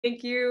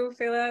Thank you,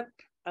 Philip,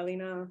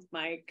 Alina,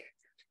 Mike,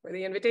 for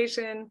the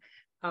invitation.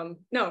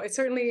 No, it's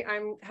certainly,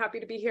 I'm happy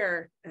to be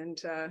here and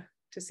to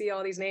see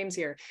all these names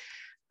here.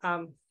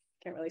 Can't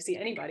really see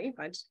anybody,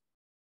 but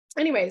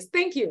anyways,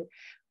 thank you.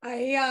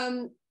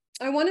 I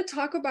want to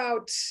talk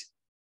about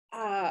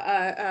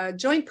a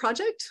joint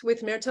project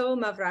with Myrto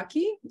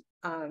Mavraki,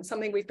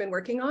 something we've been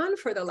working on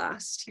for the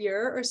last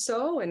year or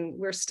so, and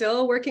we're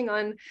still working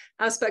on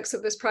aspects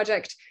of this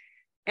project.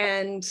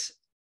 And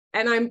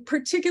I'm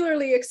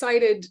particularly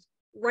excited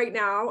right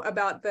now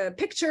about the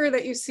picture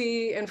that you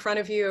see in front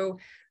of you.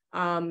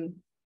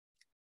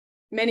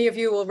 Many of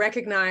you will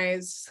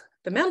recognize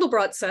the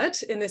Mandelbrot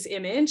set in this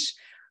image,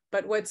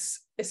 but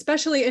what's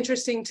especially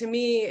interesting to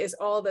me is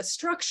all the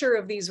structure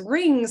of these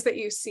rings that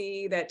you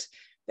see that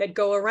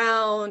go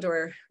around,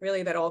 or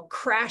really that all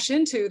crash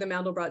into the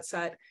Mandelbrot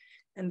set,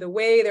 and the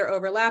way they're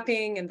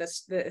overlapping. And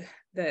this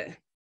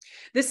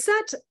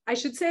set, I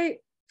should say,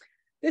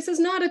 this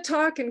is not a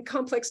talk in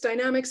complex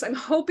dynamics. I'm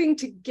hoping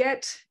to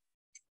get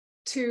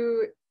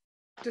to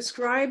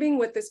describing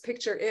what this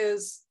picture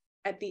is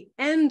at the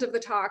end of the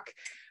talk,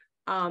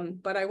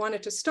 but I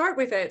wanted to start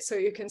with it so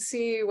you can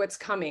see what's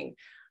coming.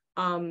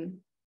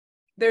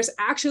 There's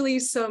actually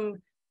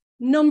some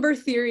number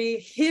theory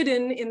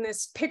hidden in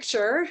this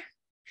picture.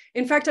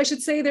 In fact, I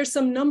should say there's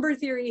some number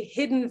theory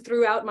hidden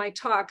throughout my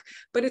talk,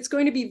 but it's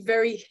going to be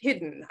very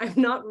hidden. I'm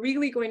not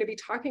really going to be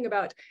talking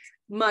about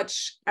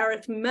much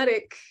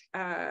arithmetic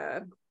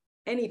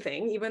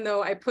anything, even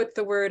though I put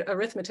the word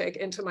arithmetic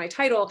into my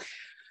title,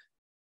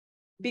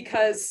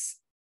 because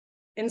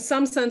in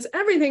some sense,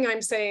 everything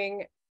I'm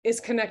saying is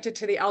connected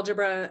to the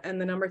algebra and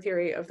the number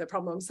theory of the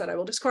problems that I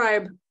will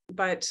describe.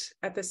 But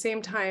at the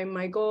same time,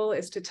 my goal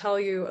is to tell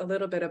you a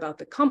little bit about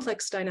the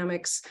complex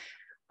dynamics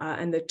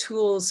and the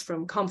tools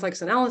from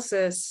complex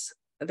analysis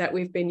that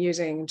we've been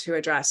using to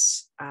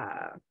address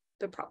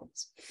the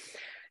problems.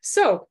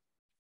 So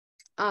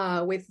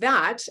with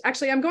that,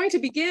 actually, I'm going to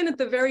begin at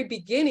the very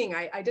beginning.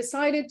 I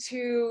decided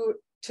to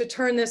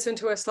turn this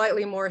into a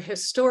slightly more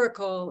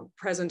historical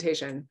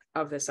presentation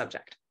of the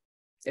subject,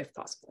 if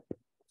possible.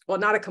 Well,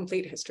 not a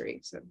complete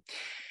history. So,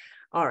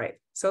 all right,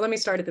 so let me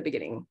start at the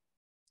beginning.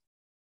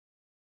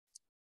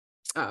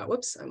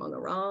 Whoops, I'm on the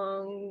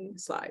wrong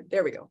slide.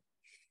 There we go.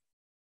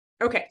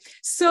 Okay,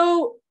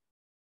 so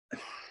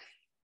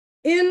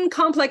in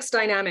complex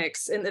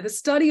dynamics, in the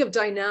study of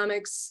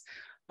dynamics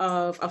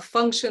of a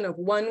function of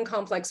one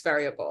complex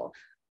variable,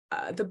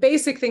 the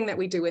basic thing that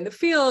we do in the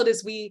field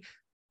is we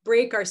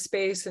break our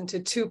space into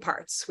two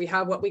parts. We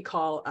have what we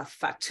call a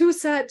Fatou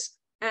set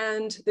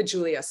and the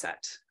Julia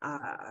set,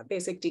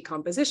 basic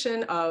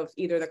decomposition of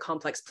either the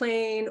complex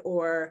plane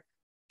or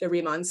the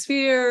Riemann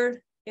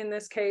sphere, in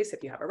this case,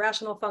 if you have a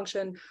rational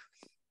function.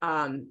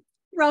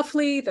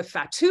 Roughly, the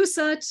Fatou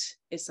set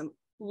is some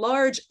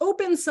large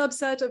open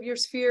subset of your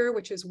sphere,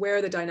 which is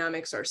where the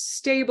dynamics are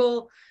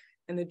stable.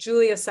 And the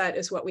Julia set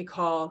is what we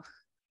call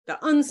the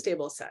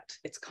unstable set,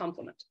 its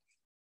complement.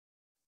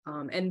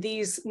 And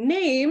these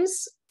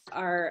names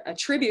are a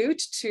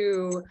tribute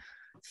to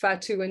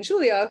Fatou and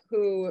Julia,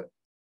 who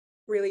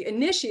really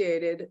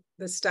initiated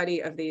the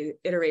study of the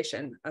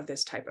iteration of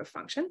this type of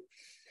function.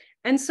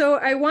 And so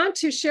I want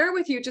to share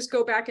with you, just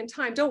go back in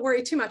time. Don't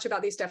worry too much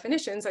about these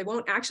definitions. I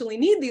won't actually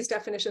need these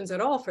definitions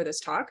at all for this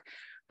talk.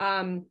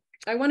 I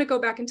want to go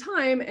back in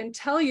time and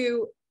tell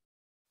you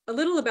a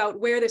little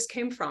about where this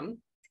came from.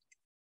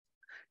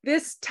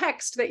 This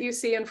text that you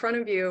see in front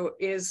of you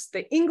is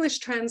the English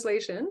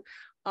translation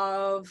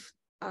of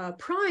a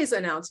prize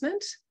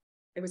announcement.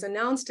 It was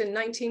announced in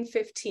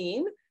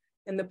 1915,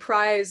 and the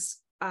prize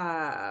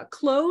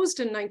closed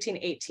in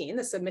 1918.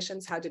 The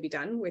submissions had to be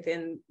done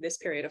within this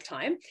period of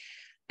time.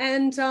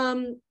 And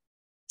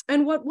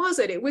what was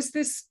it? It was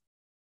this,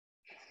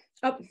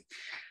 the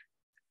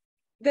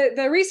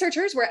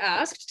researchers were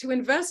asked to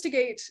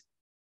investigate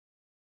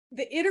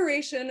the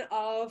iteration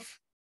of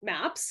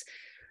maps.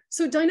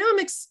 So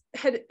dynamics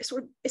had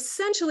sort of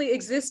essentially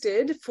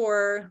existed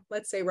for,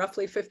 let's say,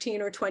 roughly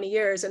 15 or 20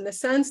 years, in the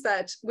sense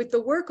that with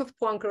the work of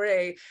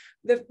Poincaré,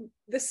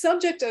 the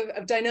subject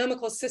of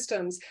dynamical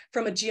systems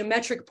from a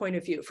geometric point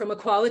of view, from a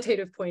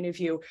qualitative point of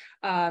view,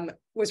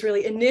 was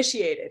really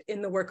initiated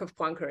in the work of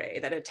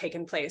Poincaré that had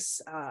taken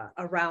place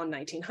around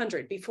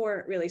 1900,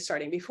 before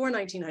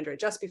 1900,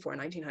 just before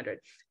 1900.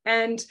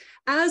 And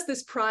as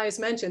this prize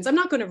mentions, I'm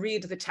not going to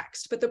read the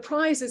text, but the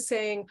prize is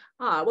saying,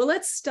 well,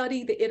 let's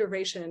study the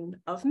iteration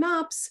of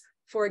maps,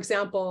 for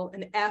example,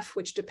 an f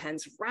which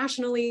depends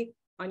rationally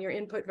on your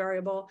input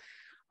variable,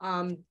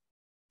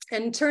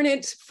 and turn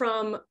it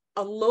from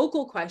a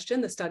local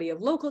question, the study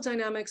of local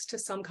dynamics, to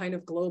some kind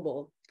of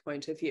global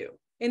point of view.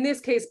 In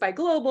this case, by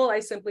global, I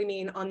simply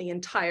mean on the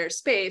entire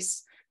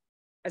space,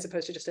 as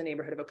opposed to just a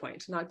neighborhood of a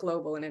point, not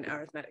global in an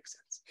arithmetic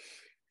sense.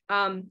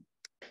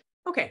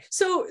 Okay,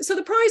 so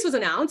the prize was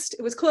announced.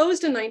 It was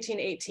closed in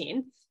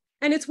 1918.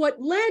 And it's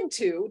what led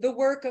to the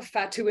work of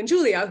Fatou and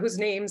Julia, whose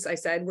names I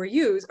said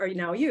are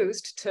now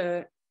used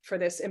for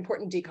this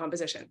important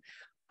decomposition.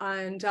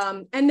 And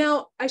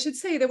now I should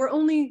say there were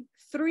only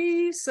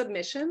 3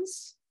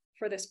 submissions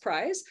for this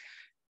prize.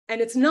 And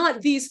it's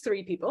not these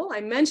three people.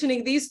 I'm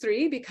mentioning these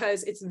three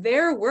because it's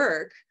their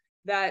work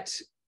that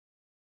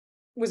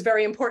was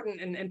very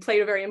important and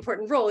played a very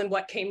important role in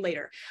what came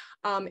later.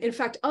 In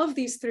fact, of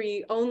these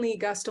three, only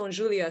Gaston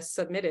Julia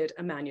submitted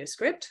a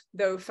manuscript,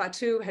 though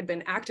Fatou had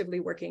been actively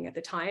working at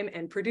the time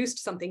and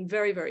produced something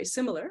very, very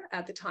similar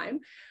at the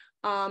time.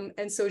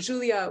 And so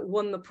Julia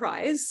won the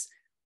prize.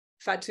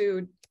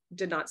 Fatou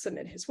did not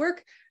submit his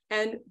work.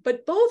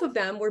 But both of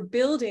them were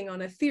building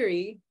on a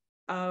theory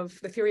of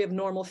the theory of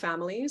normal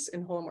families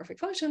in holomorphic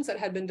functions that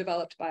had been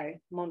developed by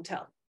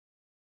Montel.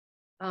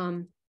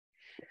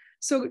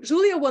 So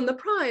Julia won the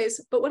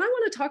prize, but what I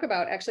want to talk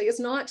about actually is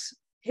not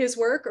his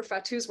work or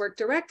Fatou's work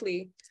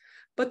directly,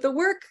 but the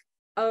work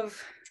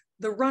of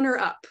the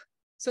runner-up.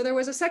 So there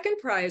was a second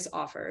prize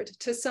offered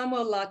to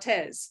Samuel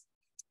Lattès,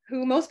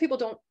 who most people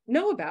don't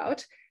know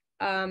about,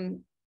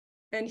 and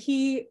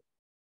he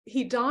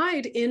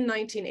died in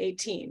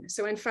 1918.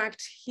 So in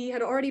fact, he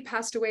had already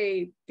passed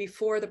away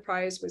before the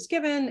prize was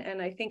given,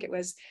 and I think it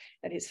was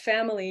that his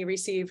family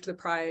received the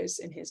prize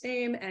in his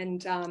name.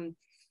 And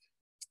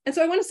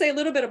so I want to say a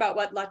little bit about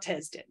what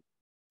Lattès did.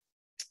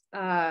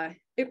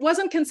 It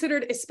wasn't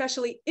considered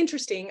especially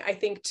interesting, I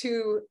think,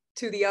 to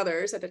the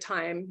others at the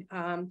time,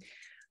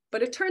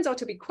 but it turns out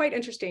to be quite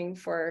interesting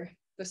for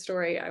the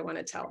story I want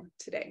to tell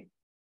today.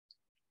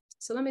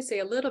 So let me say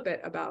a little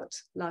bit about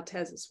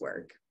Lattès's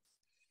work.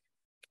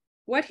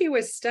 What he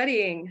was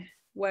studying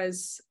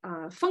was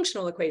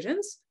functional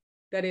equations,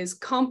 that is,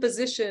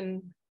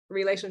 composition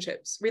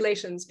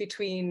relations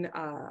between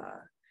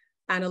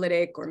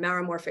analytic or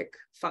meromorphic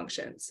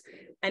functions,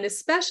 and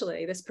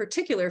especially this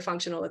particular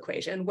functional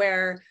equation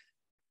where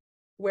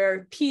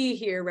P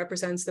here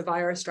represents the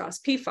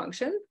Weierstrass P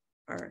function,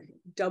 or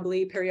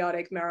doubly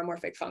periodic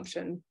meromorphic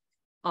function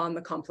on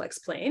the complex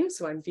plane.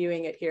 So I'm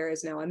viewing it here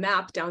as now a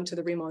map down to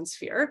the Riemann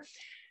sphere.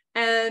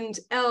 And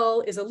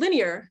L is a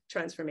linear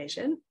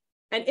transformation.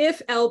 And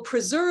if L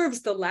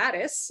preserves the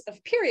lattice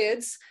of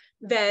periods,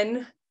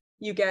 then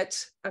you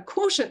get a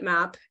quotient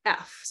map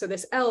F. So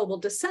this L will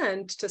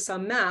descend to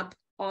some map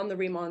on the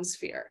Riemann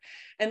sphere.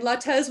 And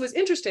Lattès was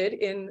interested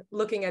in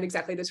looking at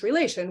exactly this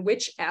relation,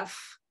 which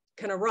F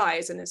can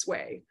arise in this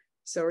way.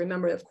 So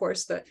remember, of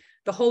course, the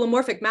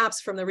holomorphic maps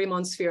from the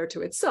Riemann sphere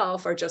to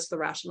itself are just the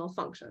rational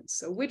functions.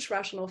 So which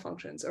rational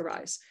functions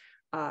arise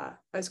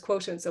as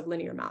quotients of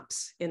linear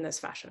maps in this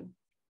fashion?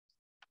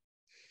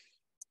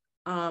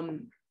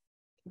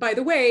 By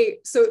the way,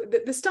 so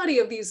the study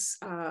of these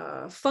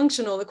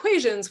functional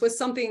equations was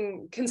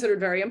something considered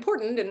very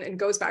important and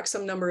goes back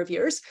some number of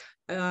years.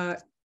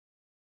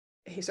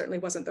 He certainly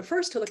wasn't the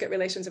first to look at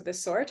relations of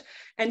this sort.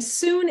 And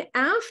soon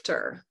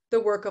after the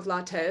work of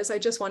Lattès, I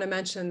just want to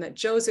mention that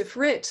Joseph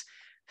Ritt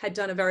had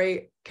done a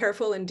very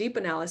careful and deep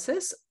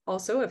analysis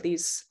also of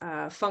these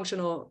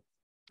functional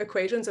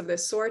equations of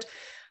this sort.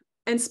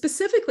 And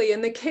specifically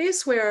in the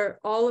case where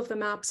all of the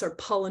maps are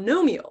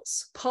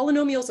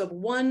polynomials of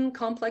one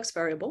complex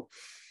variable,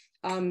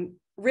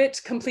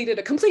 Ritt completed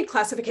a complete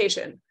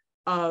classification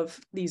of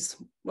these,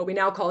 what we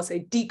now call, say,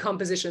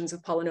 decompositions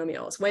of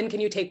polynomials. When can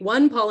you take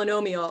one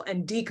polynomial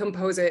and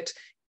decompose it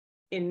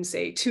in,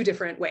 say, two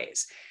different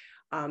ways?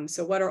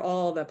 So what are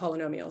all the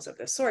polynomials of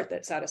this sort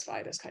that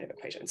satisfy this kind of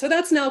equation? So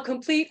that's now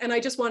complete. And I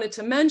just wanted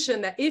to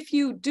mention that if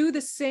you do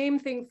the same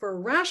thing for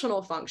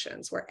rational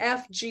functions, where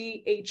f,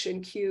 g, h,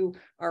 and q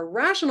are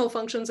rational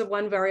functions of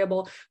one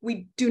variable,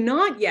 we do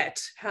not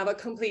yet have a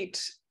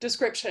complete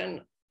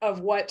description of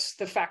what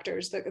the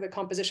factors, the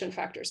composition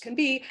factors can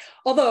be,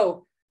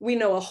 although we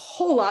know a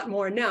whole lot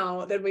more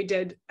now than we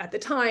did at the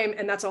time.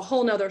 And that's a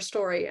whole nother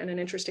story and an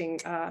interesting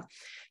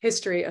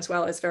history, as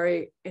well as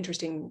very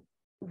interesting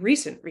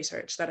recent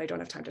research that I don't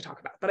have time to talk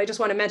about. But I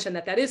just want to mention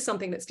that that is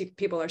something that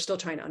people are still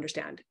trying to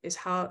understand, is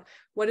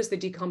what is the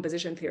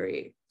decomposition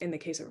theory in the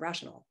case of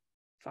rational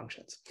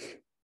functions?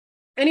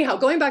 Anyhow,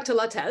 going back to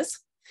Lattès.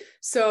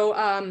 So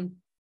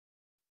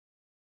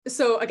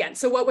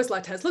what was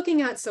Lattès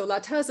looking at? So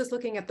Lattès is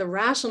looking at the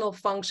rational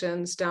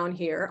functions down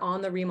here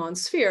on the Riemann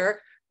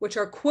sphere, which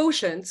are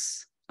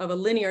quotients of a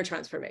linear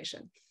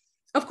transformation.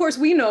 Of course,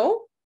 we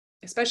know,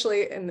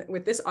 especially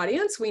with this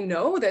audience, we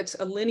know that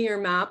a linear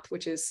map,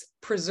 which is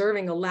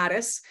preserving a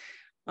lattice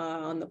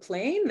on the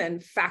plane, then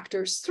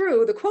factors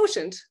through the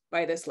quotient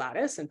by this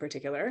lattice, in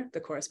particular, the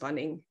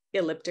corresponding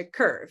elliptic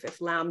curve,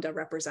 if lambda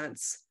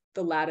represents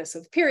the lattice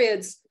of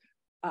periods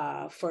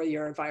for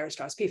your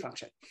Weierstrass P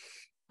function.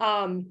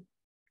 And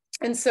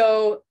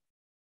so,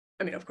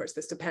 I mean, of course,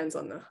 this depends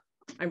on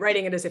I'm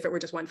writing it as if it were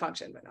just one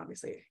function, but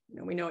obviously,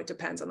 we know it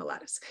depends on the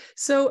lattice.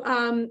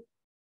 So,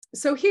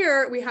 so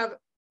here we have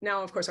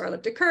now, of course, our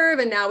elliptic curve,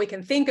 and now we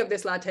can think of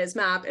this Lattès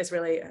map as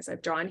really, as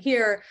I've drawn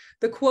here,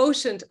 the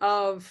quotient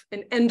of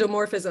an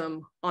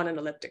endomorphism on an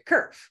elliptic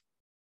curve,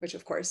 which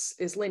of course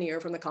is linear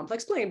from the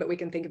complex plane, but we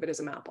can think of it as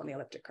a map on the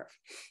elliptic curve.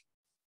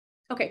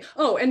 Okay,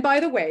 oh, and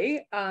by the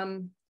way, I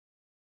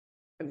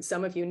mean,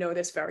 some of you know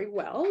this very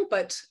well,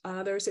 but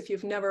others, if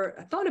you've never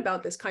thought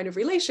about this kind of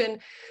relation,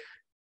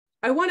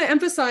 I want to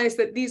emphasize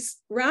that these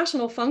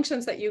rational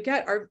functions that you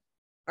get are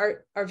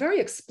are very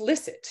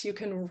explicit. You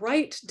can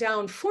write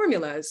down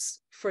formulas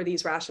for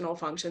these rational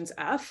functions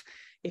f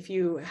if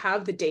you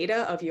have the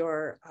data of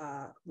your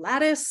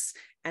lattice,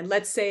 and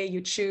let's say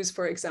you choose,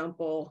 for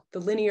example, the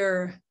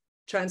linear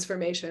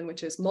transformation,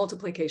 which is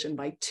multiplication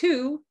by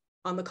 2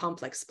 on the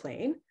complex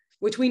plane,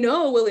 which we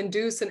know will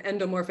induce an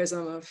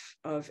endomorphism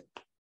of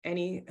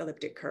any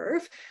elliptic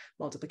curve,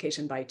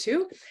 multiplication by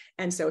 2.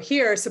 And so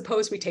here,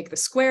 suppose we take the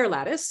square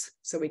lattice,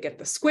 so we get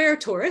the square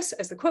torus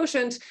as the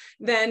quotient,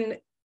 then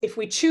if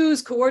we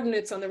choose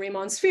coordinates on the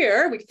Riemann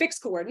sphere, we fix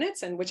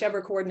coordinates, and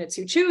whichever coordinates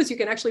you choose, you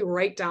can actually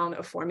write down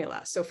a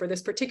formula. So for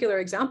this particular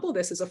example,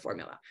 this is a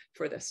formula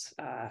for this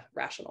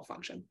rational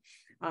function.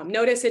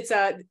 Notice it's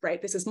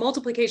right, this is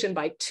multiplication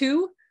by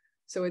 2,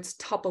 so it's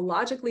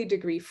topologically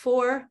degree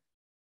 4,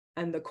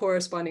 and the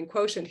corresponding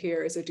quotient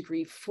here is a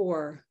degree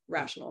 4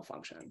 rational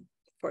function.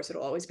 Of course,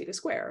 it'll always be the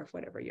square of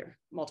whatever you're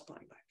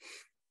multiplying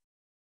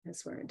by.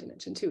 As we're in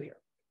dimension 2 here.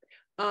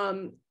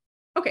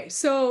 Okay,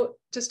 so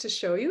just to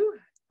show you,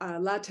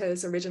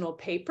 Lattès' original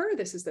paper.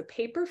 This is the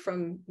paper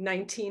from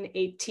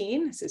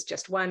 1918. This is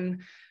just one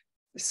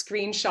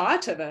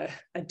screenshot of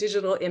a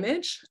digital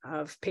image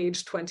of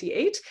page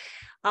 28.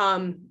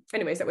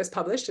 Anyways, that was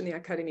published in the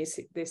Académie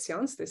des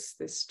Sciences,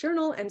 this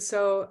journal. And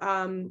so,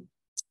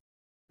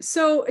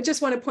 so I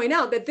just want to point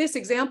out that this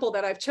example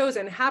that I've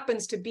chosen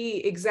happens to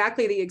be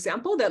exactly the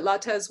example that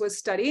Lattès was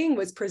studying,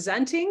 was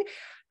presenting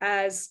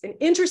as an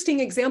interesting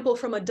example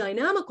from a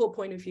dynamical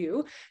point of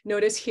view.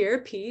 Notice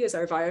here, P is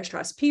our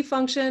Weierstrass P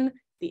function.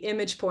 The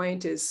image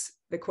point is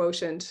the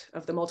quotient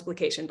of the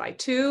multiplication by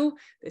 2.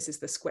 This is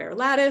the square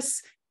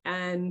lattice.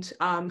 And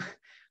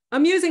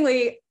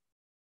amusingly,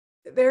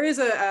 there is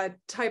a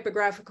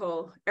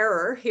typographical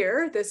error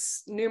here.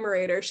 This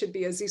numerator should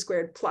be a z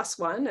squared plus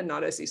 1 and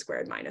not a z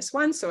squared minus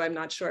 1. So I'm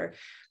not sure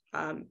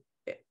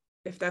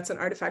if that's an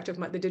artifact of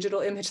the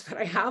digital image that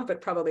I have,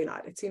 but probably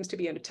not. It seems to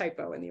be a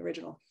typo in the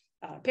original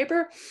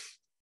paper.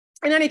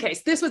 In any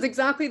case, this was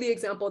exactly the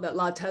example that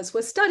Lattès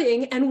was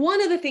studying. And one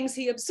of the things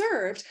he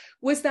observed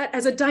was that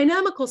as a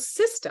dynamical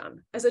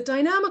system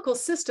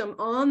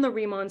on the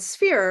Riemann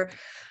sphere,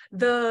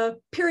 the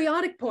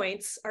periodic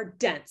points are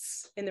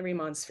dense in the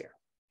Riemann sphere.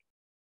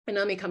 And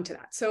let me come to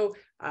that. So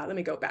let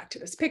me go back to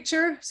this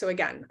picture. So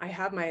again, I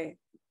have my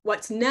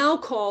what's now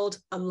called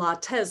a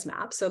Lattès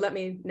map. So let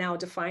me now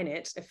define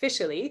it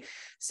officially.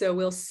 So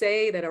we'll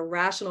say that a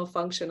rational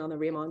function on the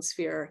Riemann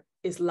sphere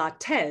is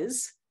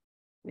Lattès,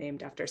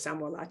 named after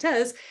Samuel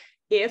Lattès,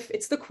 if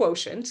it's the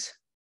quotient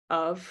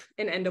of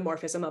an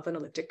endomorphism of an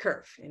elliptic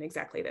curve in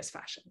exactly this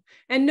fashion.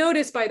 And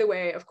notice, by the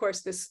way, of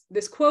course,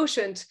 this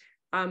quotient,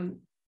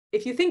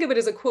 if you think of it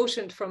as a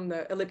quotient from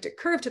the elliptic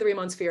curve to the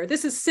Riemann sphere,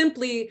 this is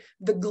simply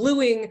the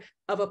gluing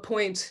of a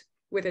point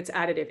with its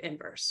additive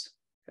inverse.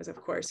 Because of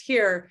course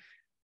here,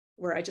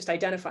 we're just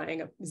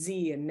identifying a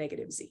z and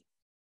negative z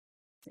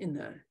in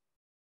the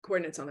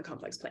coordinates on the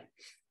complex plane.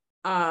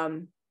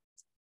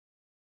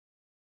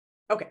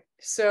 Okay,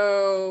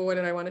 so what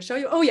did I want to show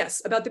you? Oh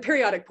yes, about the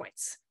periodic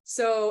points.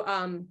 So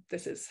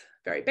this is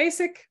very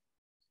basic.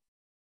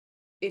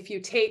 If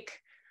you take,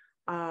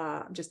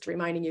 I'm just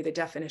reminding you the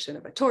definition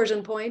of a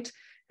torsion point,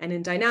 and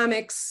in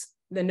dynamics,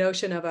 the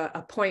notion of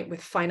a point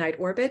with finite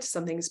orbit,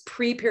 something's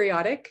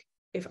pre-periodic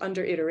if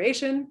under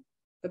iteration,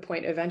 the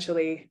point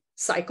eventually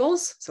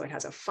cycles, so it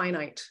has a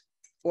finite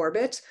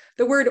orbit.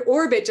 The word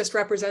orbit just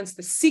represents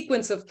the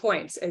sequence of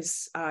points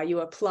as you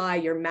apply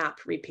your map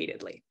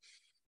repeatedly.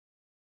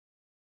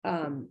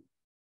 And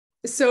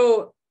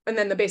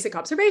then the basic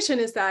observation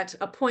is that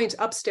a point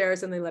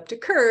upstairs in the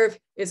elliptic curve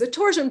is a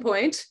torsion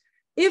point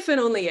if and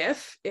only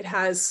if it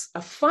has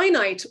a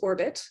finite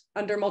orbit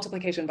under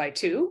multiplication by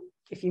 2.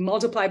 If you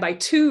multiply by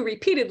 2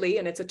 repeatedly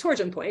and it's a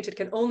torsion point, it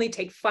can only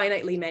take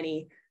finitely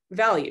many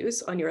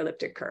values on your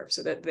elliptic curve.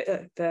 So that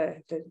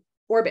the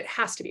orbit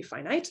has to be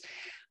finite.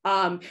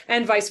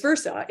 And vice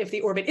versa, if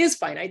the orbit is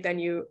finite, then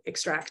you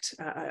extract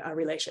a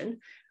relation.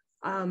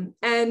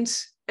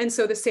 And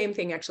so the same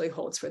thing actually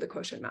holds for the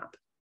quotient map.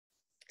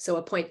 So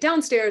a point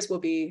downstairs will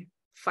be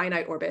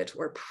finite orbit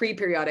or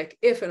pre-periodic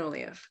if and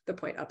only if the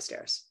point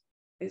upstairs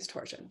is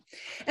torsion.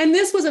 And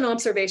this was an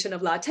observation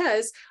of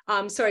Lattès.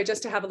 Sorry,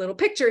 just to have a little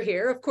picture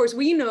here. Of course,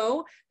 we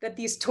know that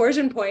these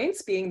torsion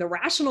points, being the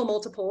rational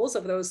multiples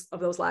of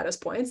those lattice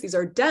points, these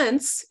are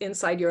dense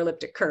inside your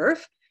elliptic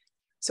curve.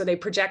 So they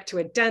project to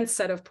a dense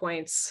set of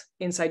points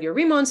inside your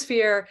Riemann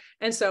sphere.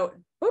 And so,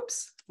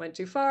 oops, went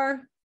too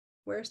far.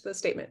 Where's the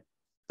statement?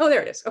 Oh,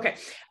 there it is. Okay.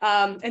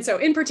 And so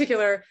in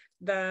particular,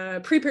 the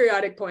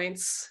pre-periodic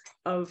points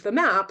of the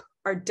map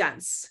are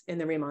dense in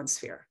the Riemann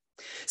sphere.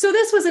 So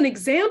this was an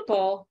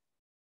example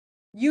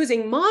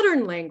using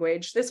modern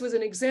language. This was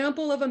an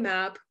example of a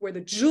map where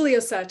the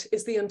Julia set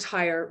is the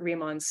entire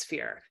Riemann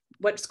sphere,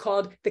 what's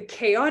called the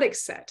chaotic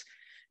set.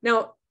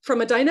 Now,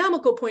 from a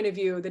dynamical point of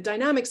view, the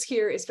dynamics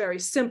here is very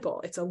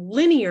simple. It's a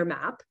linear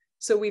map.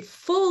 So we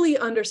fully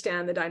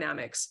understand the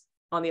dynamics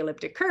on the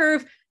elliptic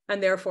curve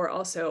and therefore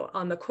also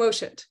on the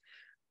quotient.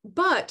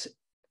 But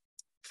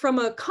from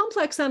a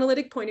complex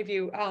analytic point of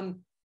view,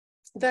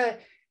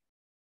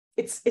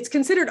 it's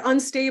considered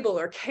unstable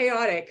or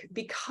chaotic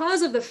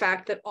because of the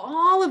fact that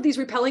all of these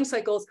repelling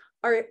cycles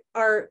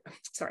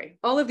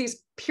all of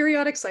these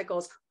periodic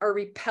cycles are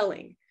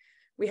repelling.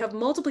 We have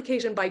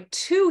multiplication by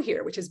 2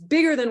 here, which is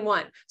bigger than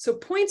 1. So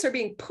points are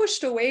being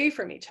pushed away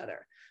from each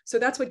other. So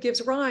that's what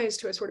gives rise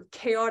to a sort of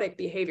chaotic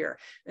behavior.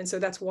 And so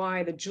that's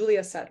why the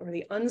Julia set, or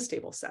the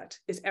unstable set,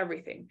 is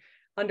everything.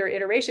 Under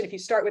iteration, if you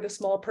start with a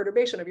small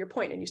perturbation of your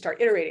point and you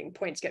start iterating,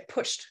 points get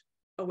pushed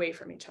away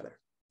from each other.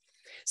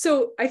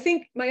 So I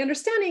think my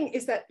understanding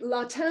is that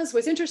Lattès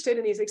was interested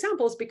in these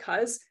examples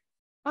because,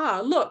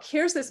 look,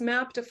 here's this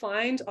map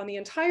defined on the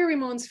entire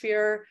Riemann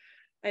sphere,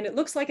 and it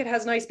looks like it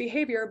has nice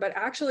behavior, but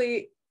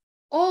actually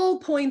all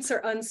points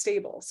are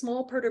unstable.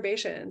 Small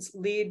perturbations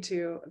lead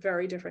to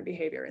very different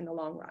behavior in the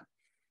long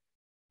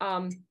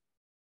run.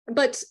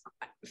 But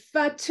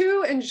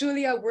Fatou and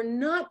Julia were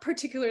not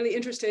particularly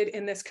interested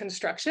in this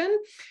construction,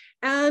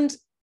 and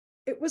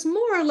it was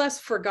more or less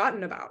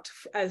forgotten about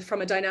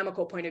from a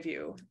dynamical point of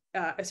view,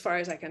 as far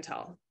as I can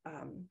tell,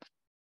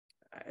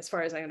 as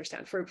far as I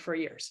understand, for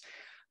years.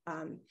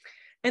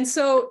 And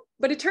so,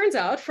 but it turns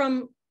out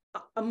from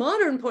a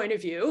modern point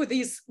of view,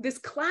 this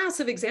class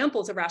of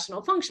examples of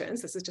rational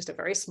functions, this is just a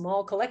very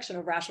small collection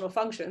of rational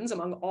functions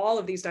among all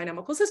of these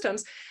dynamical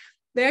systems,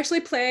 they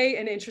actually play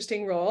an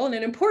interesting role and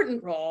an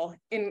important role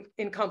in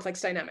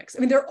complex dynamics. I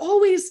mean, there are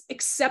always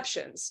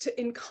exceptions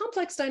in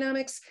complex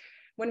dynamics.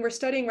 When we're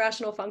studying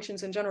rational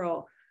functions in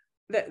general,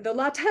 the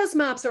Lattès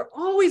maps are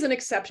always an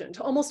exception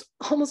to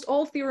almost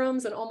all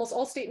theorems and almost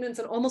all statements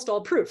and almost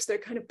all proofs. They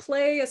kind of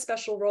play a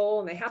special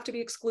role and they have to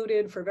be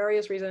excluded for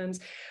various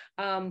reasons.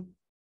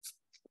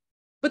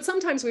 But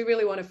sometimes we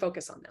really want to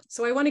focus on them.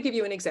 So I want to give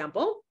you an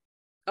example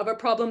of a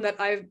problem that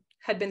I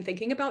had been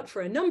thinking about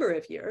for a number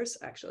of years,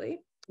 actually.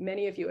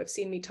 Many of you have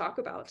seen me talk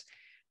about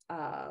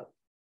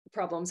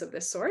problems of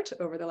this sort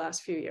over the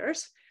last few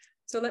years.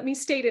 So let me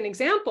state an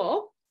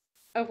example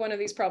of one of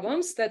these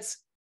problems that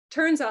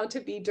turns out to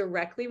be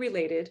directly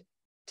related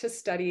to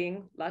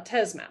studying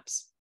Lattès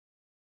maps.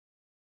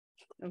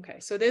 Okay,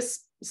 so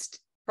this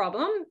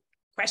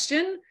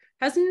question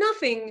has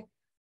nothing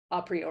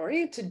a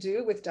priori to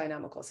do with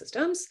dynamical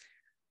systems.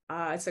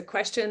 It's a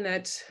question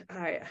that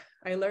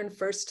I learned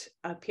first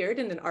appeared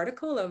in an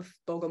article of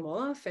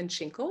Bogomolov and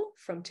Schinkel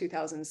from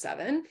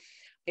 2007.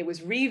 It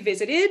was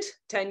revisited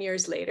 10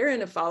 years later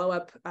in a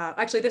follow-up.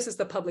 Actually, this is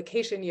the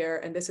publication year,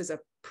 and this is a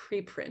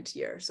preprint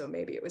year. So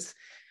maybe it was,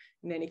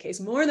 in any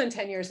case, more than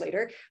 10 years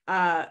later,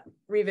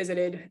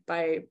 revisited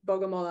by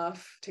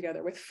Bogomolov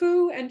together with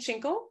Fu and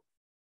Schinkel.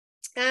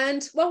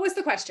 And what was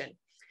the question?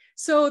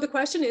 So the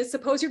question is,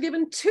 suppose you're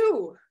given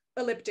two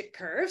elliptic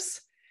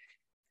curves,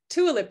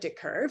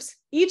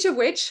 each of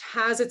which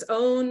has its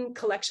own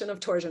collection of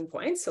torsion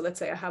points. So let's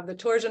say I have the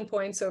torsion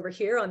points over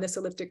here on this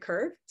elliptic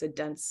curve, it's a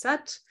dense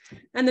set,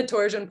 and the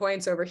torsion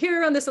points over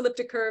here on this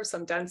elliptic curve,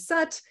 some dense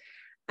set.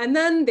 And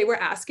then they were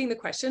asking the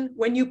question,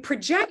 when you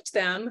project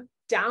them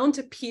down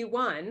to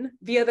P1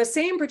 via the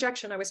same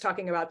projection I was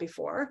talking about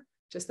before,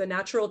 just the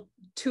natural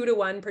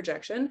 2-to-1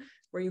 projection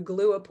where you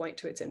glue a point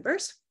to its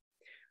inverse,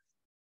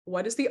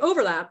 what is the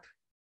overlap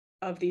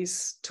of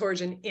these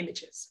torsion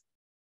images?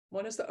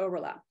 What is the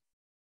overlap?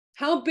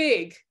 How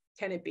big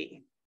can it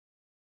be?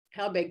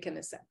 How big can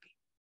this set be?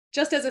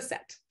 Just as a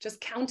set,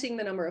 just counting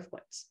the number of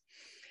points.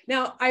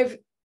 Now, I've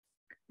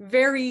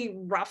very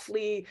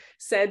roughly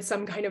said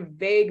some kind of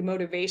vague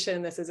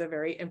motivation. This is a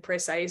very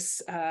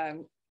imprecise,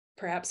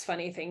 perhaps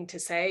funny thing to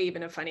say,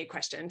 even a funny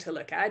question to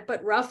look at.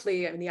 But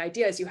roughly, I mean, the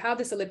idea is you have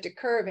this elliptic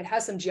curve, it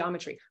has some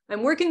geometry.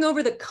 I'm working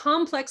over the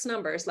complex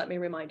numbers, let me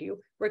remind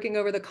you, working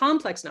over the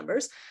complex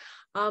numbers.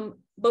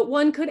 But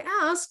one could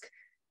ask,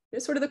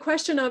 sort of the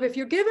question of, if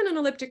you're given an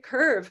elliptic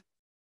curve,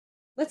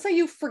 let's say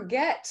you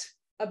forget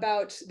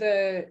about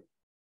the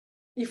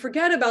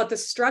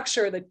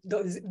structure,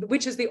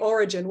 which is the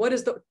origin, what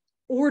is the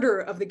order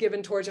of the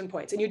given torsion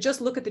points, and you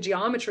just look at the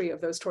geometry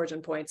of those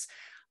torsion points.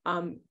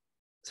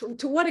 So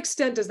to what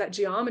extent does that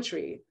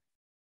geometry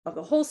of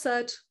the whole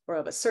set or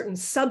of a certain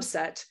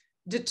subset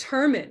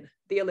determine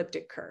the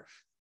elliptic curve?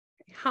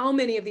 How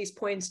many of these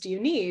points do you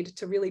need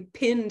to really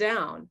pin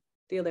down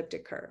the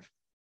elliptic curve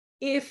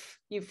if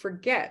you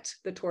forget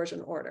the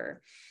torsion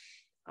order?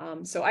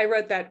 So I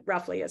wrote that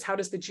roughly as, how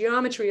does the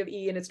geometry of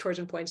E and its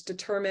torsion points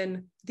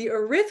determine the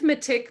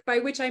arithmetic, by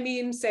which I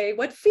mean, say,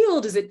 what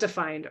field is it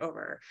defined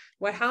over?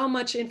 How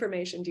much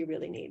information do you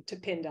really need to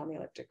pin down the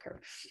elliptic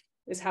curve,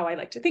 is how I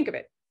like to think of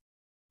it.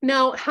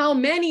 Now, how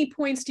many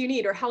points do you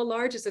need, or how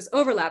large is this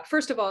overlap?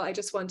 First of all, I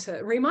just want to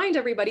remind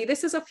everybody,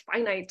 this is a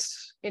finite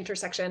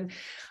intersection.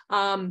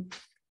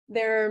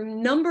 There are a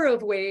number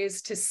of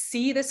ways to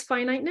see this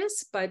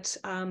finiteness, but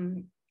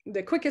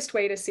the quickest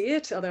way to see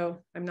it,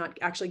 although I'm not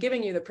actually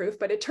giving you the proof,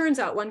 but it turns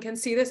out one can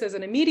see this as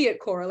an immediate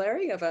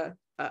corollary of a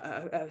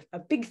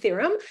big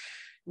theorem,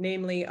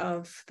 namely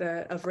of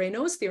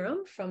Raynaud's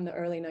theorem from the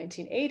early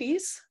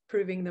 1980s,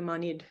 proving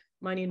the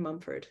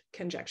Manin-Mumford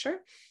conjecture.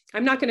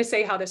 I'm not going to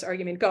say how this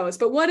argument goes,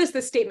 but what is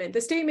the statement?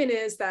 The statement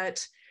is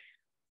that,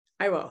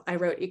 I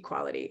wrote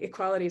equality.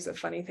 Equality is a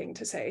funny thing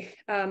to say.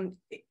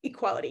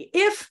 Equality.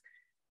 If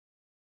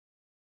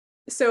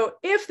so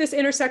if this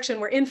intersection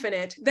were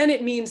infinite, then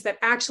it means that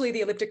actually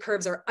the elliptic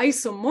curves are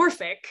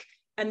isomorphic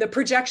and the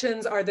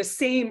projections are the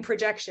same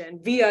projection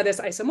via this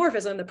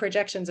isomorphism. The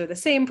projections are the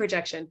same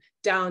projection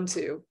down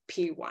to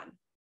P1.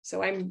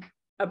 So I'm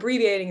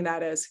abbreviating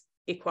that as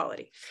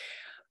equality.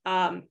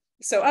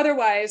 So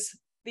otherwise,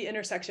 the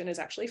intersection is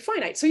actually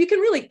finite. So you can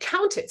really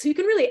count it. So you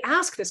can really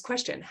ask this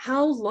question: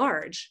 how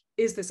large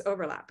is this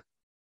overlap?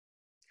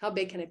 How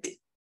big can it be?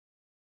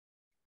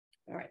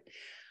 All right.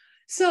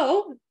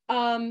 So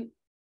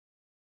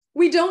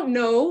we don't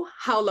know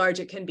how large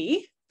it can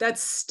be.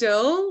 That's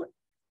still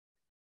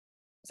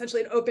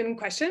essentially an open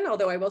question,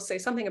 although I will say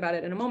something about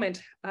it in a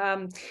moment.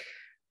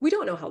 We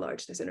don't know how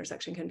large this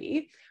intersection can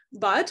be.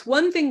 But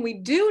one thing we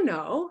do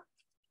know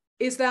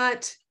is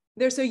that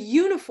there's a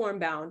uniform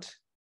bound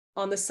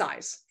on the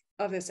size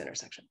of this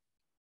intersection.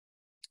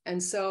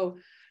 And so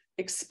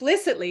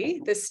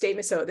explicitly, this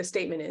statement, so the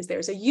statement is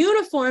there's a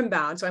uniform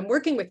bound. So I'm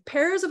working with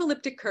pairs of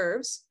elliptic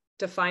curves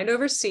defined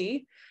over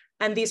C,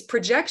 and these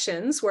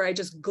projections where I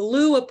just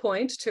glue a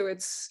point to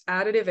its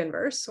additive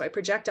inverse. So I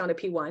project down to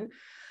P1.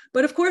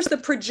 But of course, the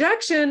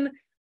projection,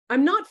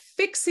 I'm not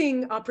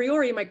fixing a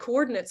priori my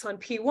coordinates on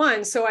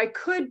P1. So I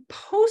could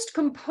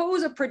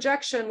post-compose a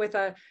projection with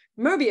a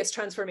Möbius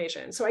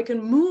transformation. So I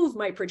can move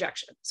my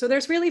projection. So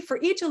there's really, for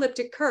each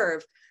elliptic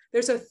curve,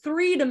 there's a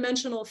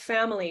three-dimensional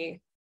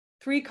family,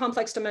 three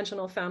complex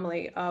dimensional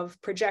family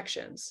of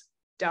projections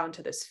down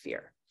to the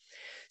sphere.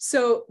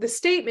 So the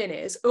statement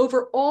is,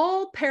 over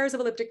all pairs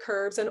of elliptic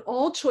curves and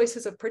all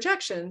choices of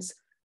projections,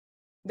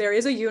 there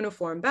is a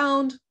uniform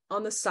bound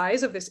on the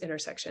size of this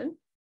intersection,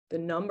 the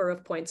number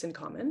of points in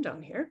common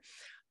down here,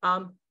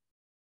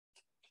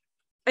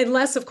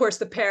 unless, of course,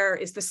 the pair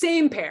is the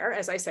same pair,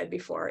 as I said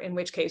before, in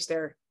which case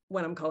they're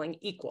what I'm calling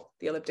equal.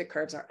 The elliptic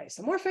curves are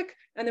isomorphic,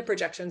 and the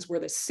projections were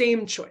the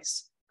same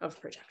choice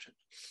of projection,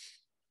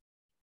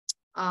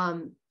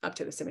 up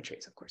to the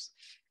symmetries, of course.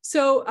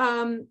 So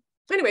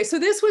anyway, so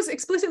this was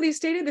explicitly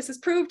stated. This is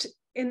proved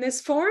in this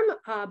form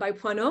by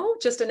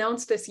Poineau, just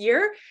announced this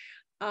year.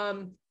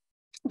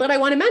 But I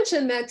want to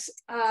mention that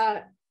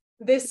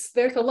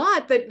there's a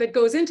lot that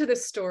goes into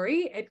this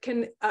story. It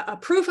can, a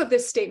proof of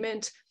this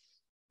statement,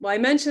 well, I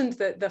mentioned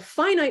that the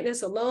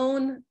finiteness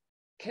alone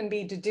can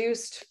be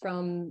deduced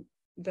from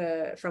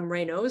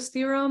Raynaud's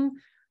theorem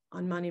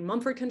on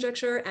Manin-Mumford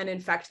conjecture. And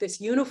in fact,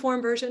 this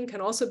uniform version can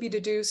also be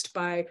deduced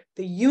by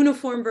the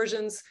uniform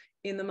versions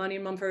in the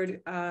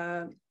Manin-Mumford,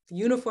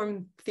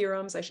 uniform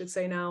theorems, I should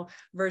say now,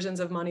 versions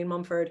of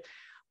Manin-Mumford.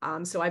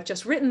 So I've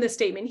just written this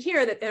statement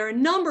here that there are a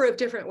number of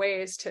different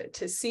ways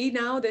to see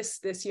now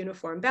this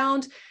uniform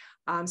bound.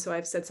 So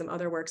I've said some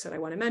other works that I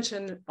want to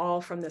mention, all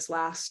from this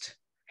last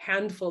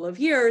handful of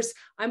years.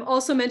 I'm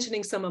also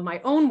mentioning some of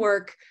my own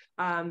work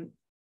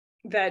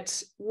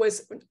that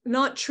was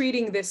not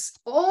treating this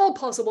all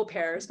possible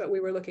pairs, but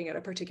we were looking at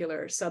a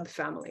particular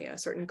subfamily, a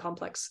certain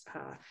complex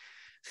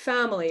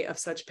family of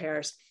such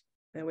pairs,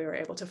 and we were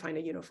able to find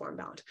a uniform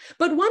bound.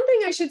 But one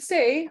thing I should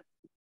say,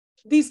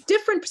 these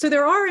different, so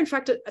there are in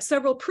fact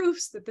several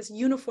proofs that this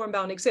uniform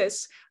bound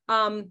exists.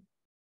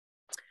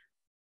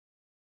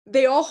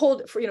 They all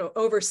hold for,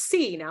 over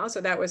C now.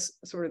 So that was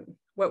sort of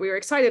what we were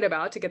excited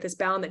about, to get this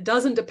bound that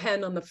doesn't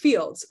depend on the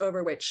fields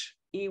over which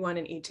E1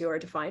 and E2 are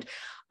defined.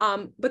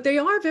 But they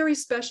are very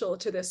special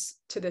to this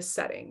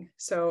setting.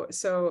 So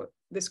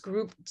this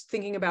group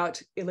thinking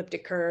about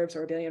elliptic curves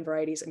or abelian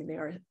varieties, I mean, they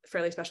are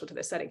fairly special to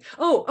this setting.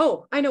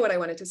 Oh, I know what I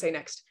wanted to say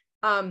next.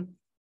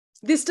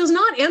 This does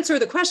not answer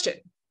the question,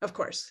 of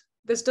course.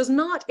 This does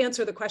not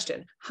answer the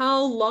question,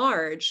 how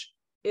large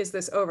is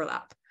this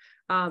overlap?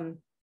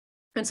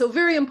 And so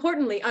very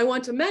importantly, I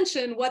want to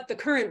mention what the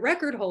current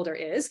record holder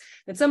is.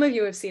 And some of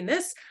you have seen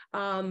this,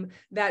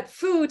 that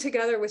Fu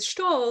together with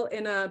Stoll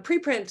in a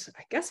preprint,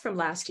 I guess from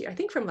last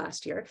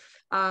year,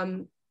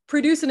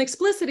 produced an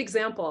explicit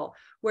example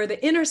where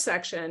the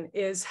intersection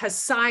has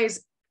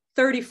size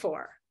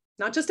 34.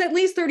 Not just at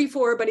least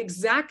 34, but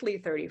exactly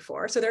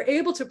 34. So they're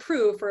able to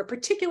prove for a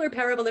particular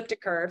pair of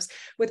elliptic curves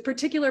with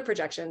particular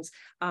projections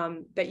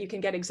that you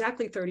can get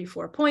exactly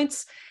 34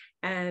 points.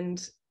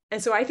 And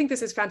so I think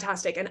this is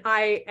fantastic. And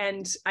I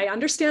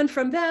understand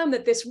from them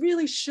that this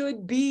really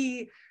should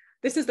be,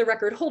 this is the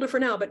record holder for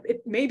now, but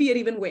maybe it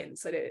even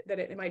wins, that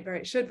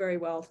it should very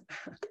well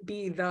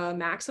be the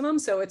maximum.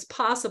 So it's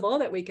possible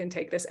that we can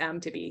take this M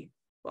to be,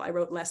 well, I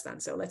wrote less than,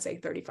 so let's say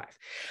 35.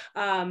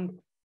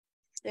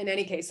 In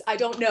any case, I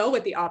don't know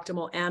what the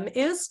optimal M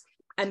is.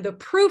 And the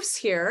proofs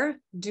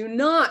here do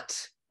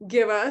not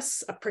give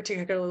us a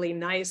particularly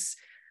nice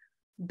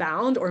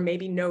bound, or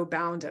maybe no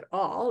bound at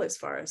all, as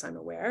far as I'm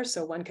aware.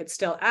 So one could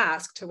still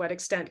ask, to what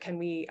extent can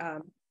we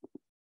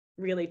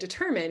really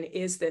determine,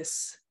 is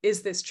this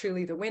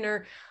truly the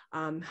winner?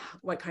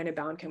 What kind of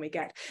bound can we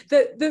get?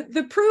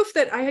 The proof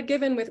that I had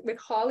given with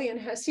Hawley and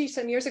Hesse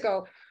some years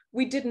ago,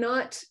 we did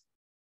not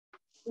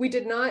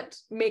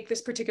make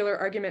this particular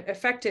argument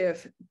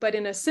effective, but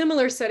in a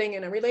similar setting,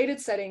 in a related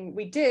setting,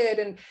 we did.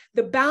 And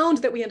the bound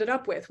that we ended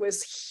up with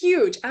was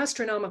huge,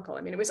 astronomical.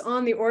 I mean, it was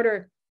on the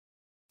order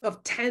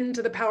of 10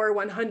 to the power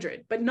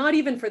 100, but not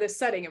even for this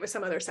setting, it was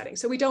some other setting.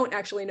 So we don't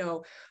actually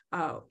know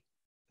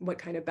what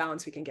kind of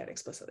bounds we can get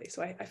explicitly.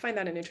 So I find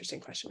that an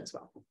interesting question as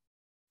well.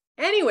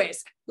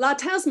 Anyways,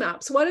 Lattès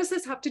maps, what does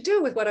this have to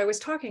do with what I was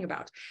talking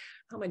about?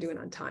 How am I doing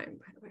on time,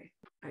 by the way?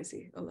 I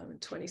see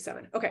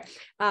 11:27. Okay,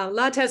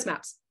 Lattès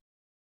maps.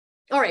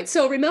 All right,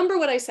 so remember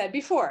what I said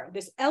before,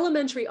 this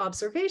elementary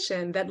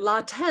observation that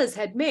Lattès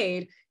had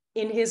made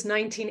in his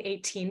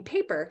 1918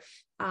 paper.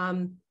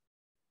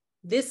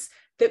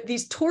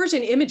 These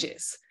torsion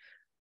images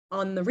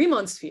on the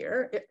Riemann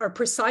sphere are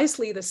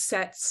precisely the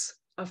sets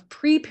of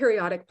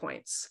pre-periodic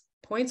points,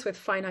 points with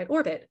finite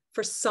orbit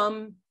for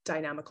some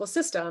dynamical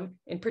system,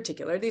 in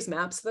particular, these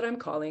maps that I'm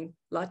calling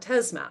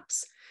Lattès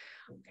maps.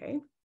 Okay,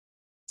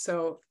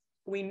 so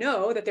we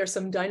know that there's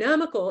some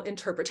dynamical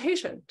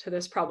interpretation to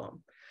this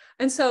problem.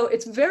 And so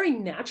it's very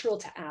natural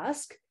to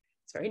ask,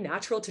 it's very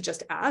natural to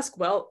just ask,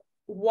 well,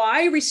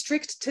 why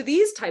restrict to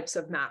these types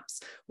of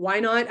maps? Why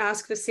not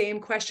ask the same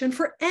question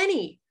for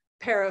any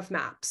pair of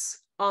maps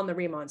on the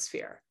Riemann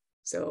sphere?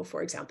 So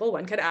for example,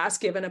 one could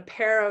ask, given a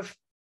pair of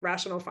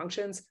rational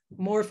functions,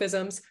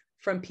 morphisms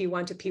from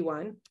P1 to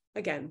P1,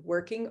 again,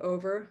 working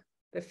over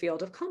the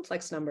field of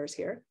complex numbers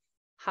here,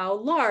 how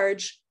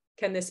large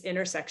can this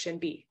intersection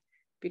be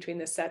between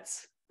the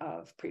sets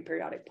of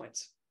pre-periodic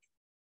points?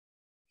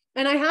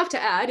 And I have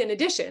to add, in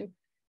addition,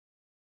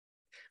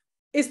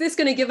 is this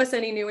going to give us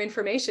any new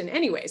information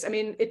anyways? I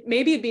mean,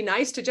 maybe it'd be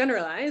nice to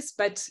generalize,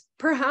 but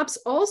perhaps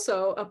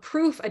also a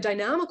proof, a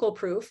dynamical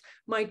proof,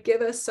 might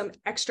give us some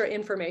extra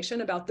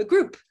information about the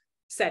group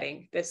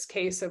setting, this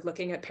case of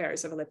looking at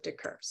pairs of elliptic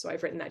curves. So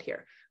I've written that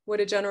here. Would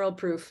a general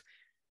proof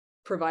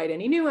provide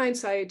any new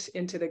insight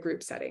into the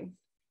group setting?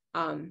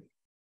 Not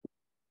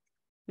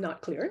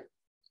clear,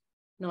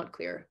 not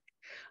clear.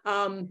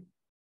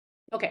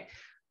 Okay.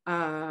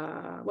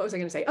 What was I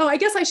going to say? Oh, I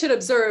guess I should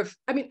observe,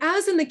 I mean,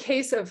 as in the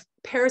case of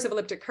pairs of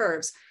elliptic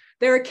curves,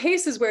 there are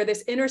cases where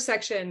this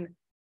intersection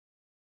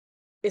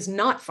is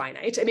not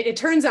finite. I mean, it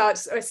turns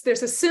out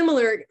there's a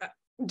similar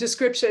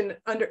description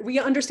we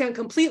understand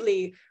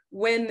completely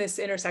when this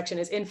intersection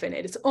is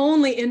infinite. It's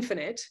only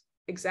infinite,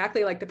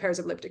 exactly like the pairs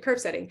of elliptic curve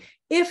setting,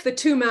 if the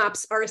two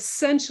maps are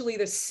essentially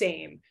the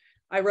same.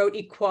 I wrote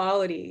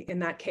equality in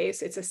that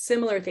case. It's a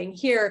similar thing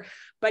here,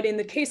 but in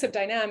the case of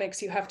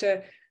dynamics, you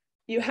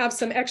have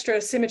some extra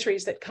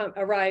symmetries that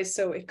arise.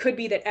 So it could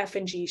be that F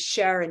and G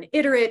share an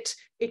iterate.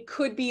 It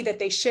could be that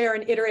they share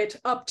an iterate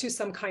up to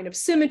some kind of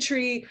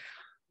symmetry.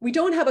 We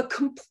don't have a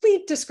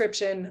complete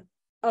description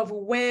of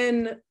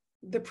when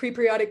the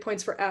pre-periodic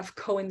points for F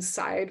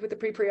coincide with the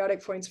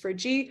pre-periodic points for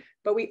G,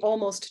 but we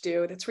almost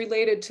do. That's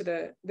related to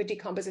the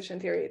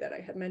decomposition theory that I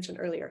had mentioned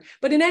earlier.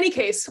 But in any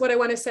case, what I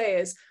want to say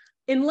is,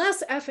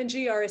 unless F and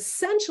G are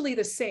essentially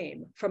the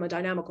same from a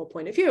dynamical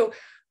point of view,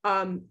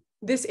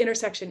 this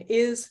intersection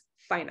is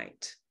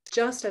finite,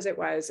 just as it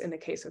was in the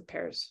case of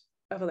pairs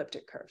of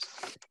elliptic curves.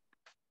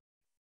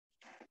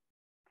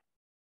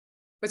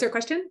 Was there a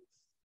question?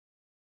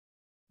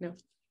 No?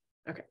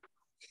 Okay.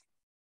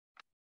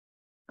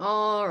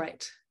 All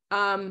right.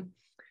 Oh,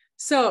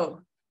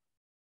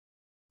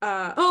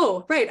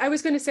 right. I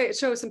was going to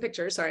show some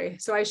pictures. Sorry.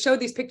 So I showed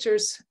these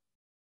pictures,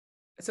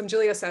 some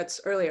Julia sets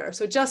earlier.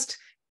 So just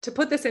to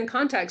put this in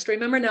context,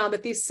 remember now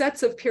that these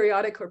sets of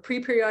periodic or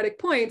pre-periodic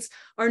points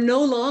are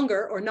no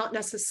longer or not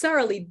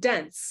necessarily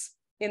dense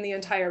in the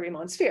entire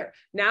Riemann sphere.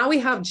 Now we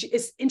have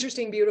this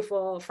interesting,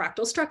 beautiful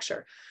fractal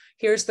structure.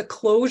 Here's the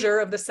closure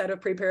of the set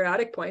of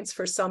pre-periodic points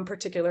for some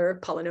particular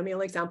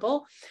polynomial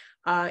example.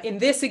 In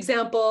this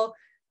example,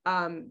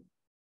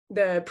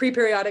 the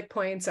pre-periodic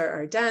points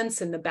are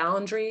dense in the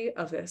boundary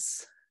of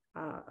this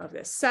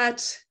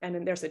set, and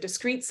then there's a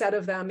discrete set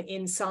of them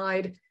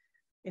inside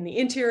in the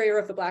interior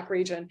of the black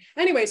region.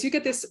 Anyways, you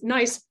get this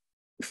nice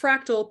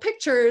fractal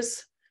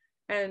pictures,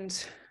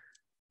 and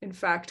in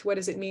fact, what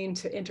does it mean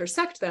to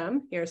intersect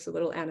them? Here's the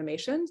little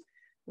animation.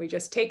 We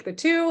just take the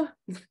two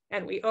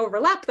and we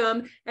overlap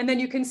them, and then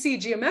you can see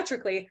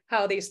geometrically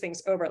how these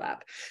things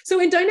overlap. So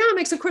in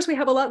dynamics, of course, we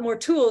have a lot more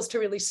tools to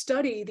really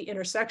study the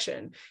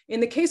intersection. In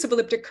the case of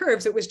elliptic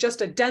curves, it was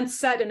just a dense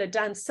set and a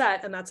dense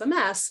set, and that's a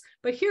mess.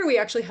 But here we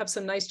actually have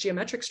some nice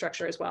geometric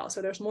structure as well.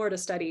 So there's more to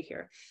study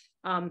here.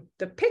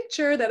 The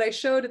picture that I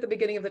showed at the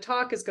beginning of the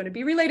talk is going to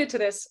be related to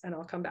this, and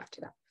I'll come back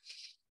to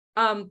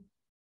that.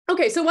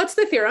 Okay, so what's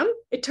the theorem?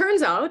 It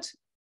turns out,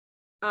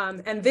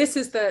 and this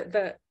is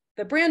the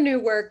brand new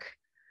work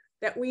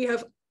that we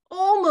have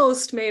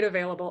almost made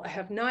available. I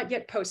have not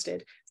yet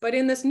posted, but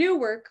in this new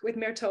work with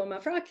Myrto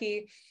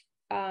Mavraki,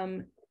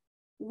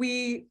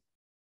 we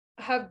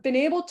have been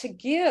able to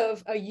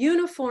give a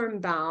uniform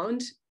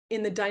bound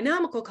in the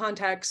dynamical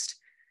context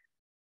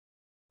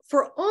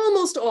for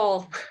almost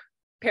all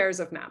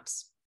pairs of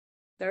maps.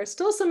 There are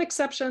still some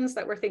exceptions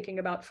that we're thinking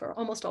about for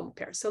almost all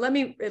pairs. So let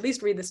me at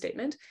least read the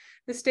statement.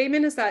 The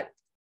statement is that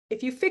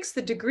if you fix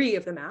the degree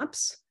of the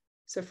maps,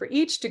 so for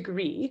each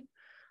degree,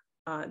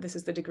 this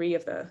is the degree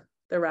of the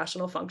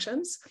rational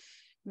functions,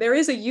 there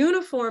is a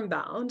uniform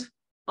bound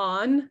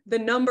on the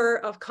number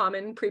of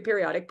common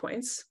pre-periodic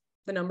points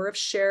the number of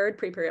shared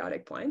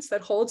preperiodic points,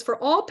 that holds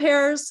for all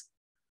pairs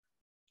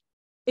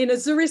in a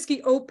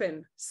Zariski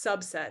open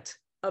subset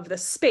of the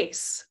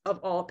space of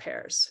all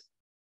pairs.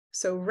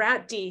 So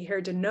rat D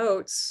here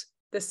denotes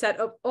the set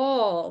of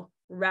all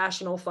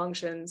rational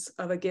functions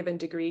of a given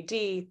degree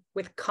D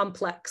with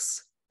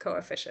complex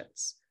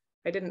coefficients.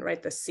 I didn't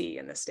write the C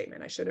in this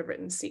statement. I should have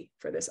written C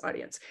for this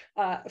audience,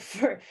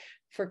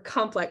 for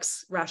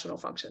complex rational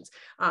functions.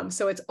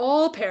 So it's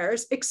all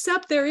pairs,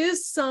 except there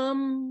is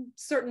some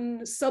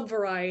certain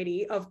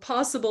subvariety of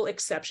possible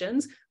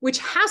exceptions, which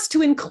has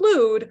to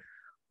include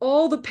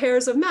all the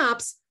pairs of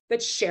maps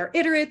that share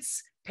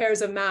iterates,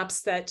 pairs of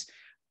maps that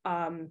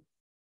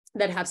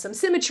that have some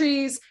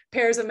symmetries,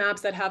 pairs of maps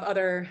that have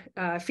other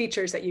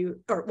features that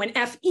or when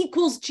F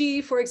equals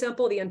G, for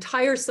example, the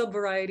entire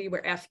subvariety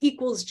where F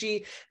equals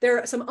G, there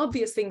are some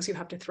obvious things you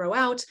have to throw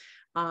out.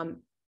 And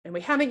we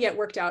haven't yet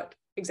worked out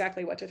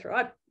exactly what to throw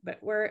out, but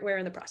we're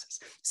in the process.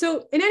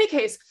 So in any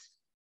case,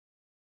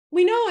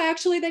 we know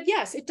actually that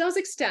yes, it does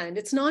extend.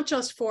 It's not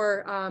just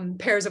for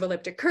pairs of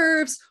elliptic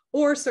curves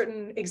or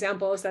certain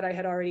examples that I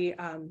had already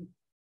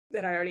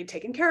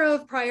taken care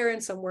of prior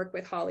in some work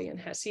with Holly and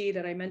Hesse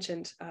that I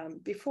mentioned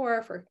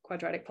before for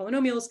quadratic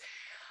polynomials.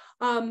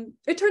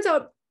 It turns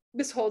out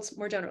this holds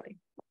more generally.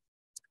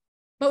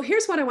 But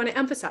here's what I want to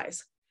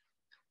emphasize.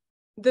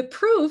 The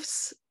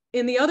proofs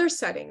in the other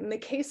setting, in the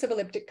case of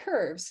elliptic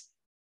curves,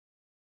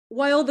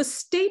 while the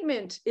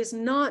statement is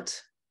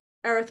not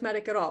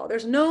arithmetic at all,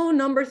 there's no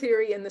number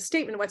theory in the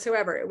statement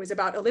whatsoever. It was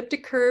about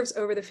elliptic curves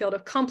over the field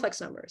of complex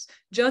numbers,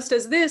 just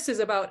as this is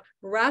about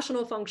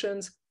rational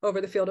functions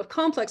over the field of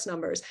complex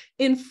numbers.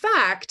 In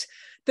fact,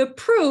 the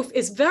proof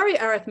is very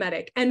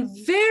arithmetic and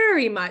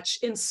very much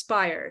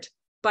inspired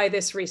by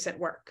this recent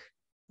work,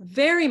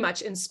 very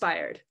much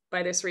inspired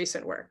by this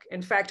recent work.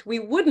 In fact, we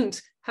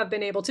wouldn't have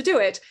been able to do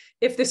it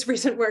if this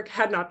recent work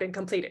had not been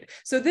completed.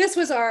 So this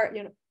was our,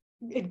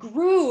 it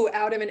grew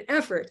out of an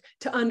effort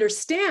to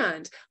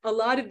understand a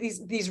lot of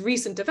these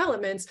recent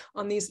developments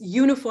on these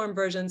uniform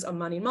versions of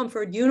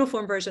Money-Mumford,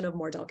 uniform version of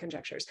Mordell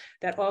conjectures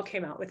that all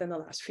came out within the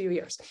last few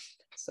years.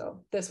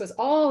 So this was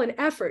all an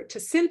effort to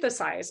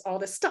synthesize all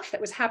the stuff that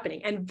was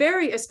happening, and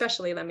very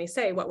especially, let me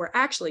say, what we're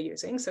actually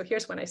using. So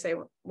here's when I say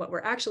what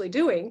we're actually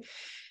doing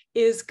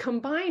is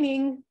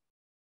combining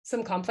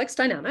some complex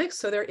dynamics.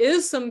 So there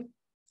is some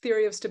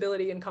theory of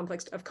stability in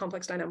complex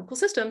dynamical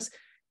systems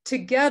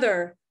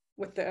together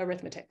with the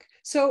arithmetic.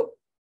 So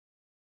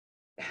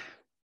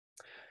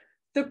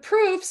the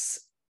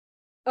proofs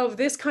of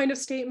this kind of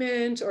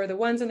statement, or the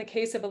ones in the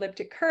case of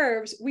elliptic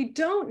curves, we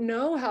don't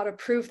know how to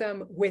prove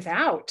them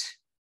without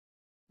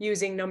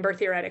using number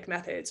theoretic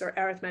methods or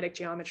arithmetic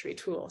geometry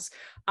tools.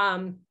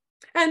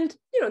 And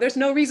there's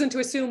no reason to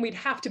assume we'd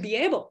have to be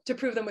able to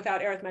prove them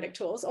without arithmetic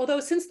tools. Although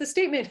since the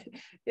statement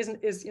is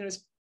in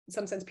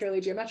some sense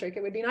purely geometric,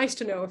 it would be nice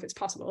to know if it's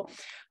possible.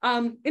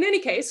 In any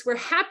case, we're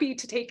happy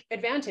to take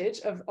advantage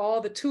of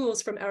all the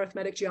tools from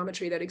arithmetic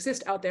geometry that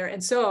exist out there.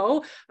 And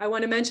so I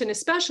want to mention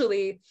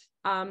especially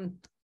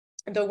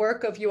the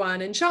work of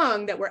Yuan and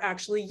Zhang that we're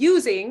actually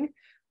using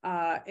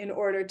in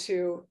order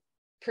to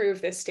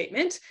prove this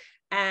statement.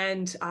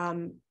 And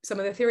some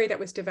of the theory that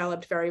was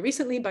developed very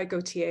recently by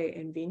Gautier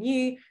and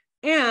Vigny,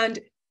 and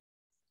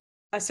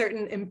a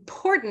certain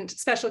important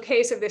special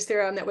case of this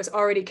theorem that was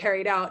already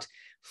carried out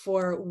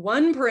for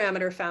one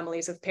parameter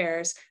families of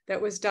pairs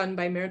that was done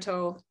by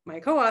Myrto, my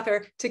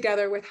co-author,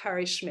 together with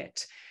Harry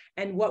Schmidt.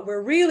 And what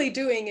we're really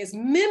doing is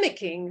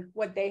mimicking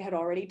what they had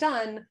already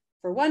done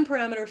for one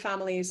parameter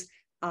families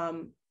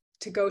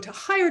to go to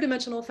higher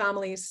dimensional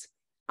families.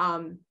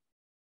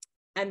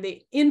 And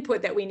the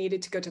input that we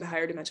needed to go to the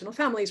higher dimensional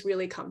families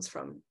really comes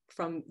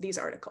from these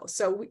articles.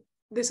 So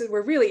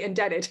we're really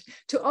indebted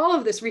to all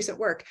of this recent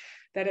work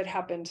that had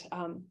happened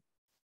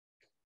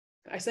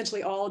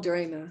essentially all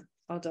during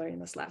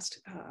this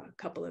last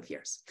couple of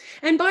years.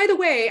 And by the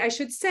way, I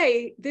should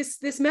say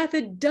this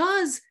method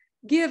does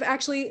give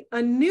actually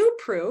a new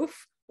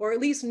proof, or at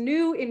least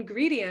new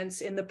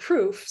ingredients in the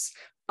proofs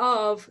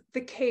of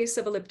the case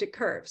of elliptic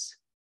curves.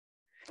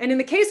 And in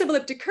the case of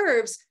elliptic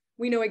curves,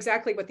 we know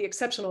exactly what the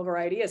exceptional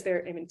variety is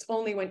there. I mean, it's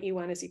only when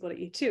E1 is equal to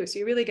E2. So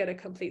you really get a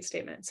complete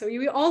statement. So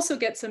you also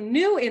get some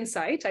new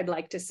insight, I'd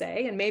like to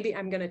say, and maybe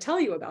I'm going to tell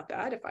you about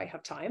that if I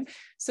have time,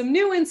 some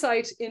new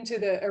insight into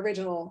the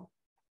original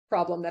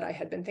problem that I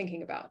had been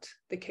thinking about,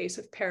 the case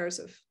of pairs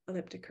of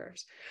elliptic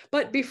curves.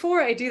 But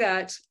before I do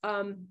that,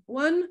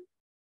 one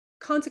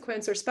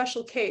consequence or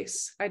special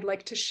case I'd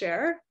like to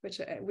share,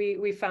 which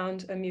we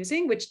found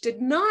amusing, which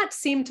did not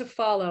seem to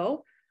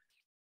follow,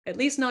 at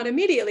least not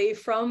immediately,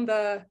 from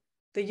the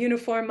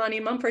uniform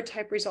Money-Mumford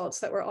type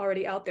results that were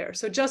already out there.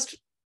 So just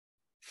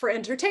for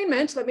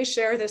entertainment, let me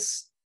share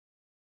this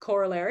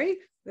corollary,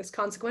 this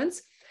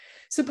consequence.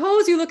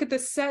 Suppose you look at the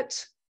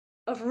set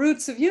of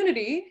roots of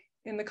unity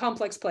in the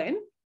complex plane,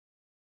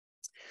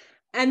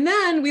 and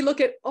then we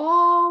look at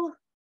all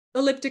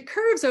elliptic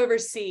curves over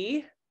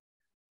C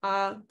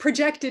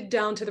projected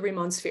down to the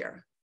Riemann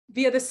sphere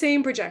via the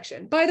same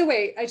projection. By the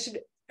way, I should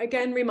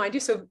again remind you,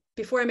 so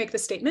before I make the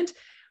statement,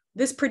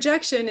 this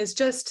projection is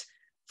just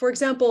for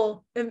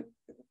example,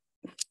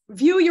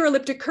 view your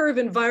elliptic curve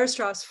in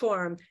Weierstrass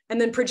form and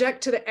then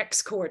project to the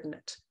x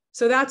coordinate.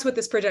 So that's what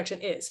this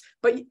projection is.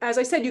 But as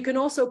I said, you can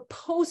also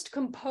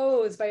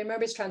post-compose by a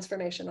Möbius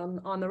transformation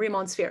on the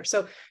Riemann sphere.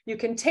 So you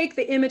can take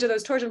the image of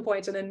those torsion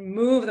points and then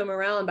move them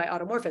around by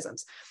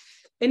automorphisms.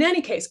 In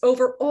any case,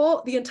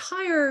 overall, the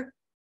entire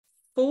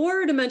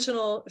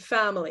four-dimensional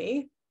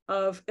family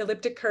of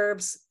elliptic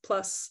curves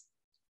plus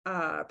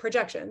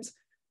projections,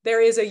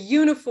 there is a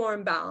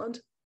uniform bound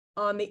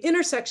on the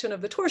intersection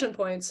of the torsion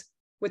points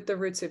with the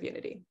roots of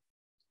unity.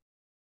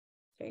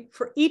 Okay.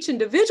 For each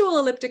individual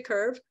elliptic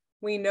curve,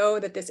 we know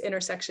that this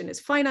intersection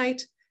is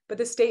finite, but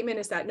the statement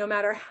is that no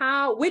matter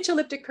which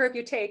elliptic curve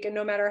you take, and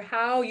no matter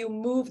how you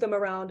move them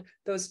around,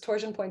 those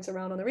torsion points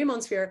around on the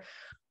Riemann sphere,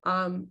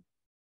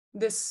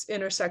 this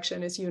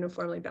intersection is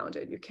uniformly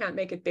bounded. You can't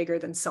make it bigger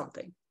than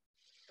something.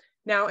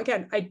 Now,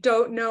 again, I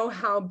don't know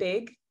how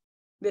big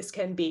this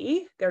can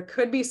be. There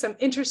could be some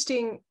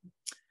interesting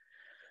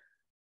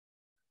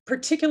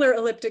particular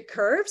elliptic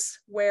curves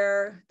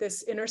where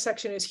this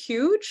intersection is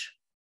huge,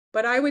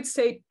 but I would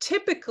say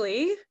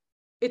typically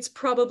it's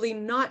probably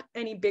not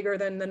any bigger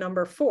than the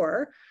number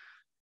 4.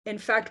 In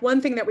fact,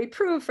 one thing that we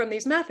prove from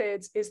these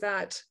methods is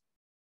that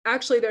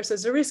actually there's a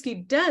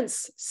Zariski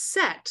dense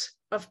set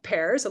of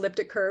pairs,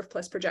 elliptic curve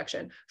plus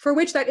projection, for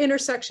which that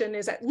intersection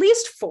is at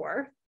least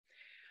 4.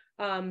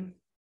 And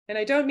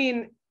I don't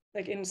mean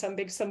like in some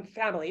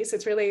families,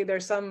 it's really,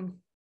 there's some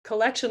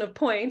collection of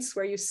points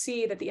where you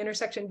see that the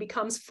intersection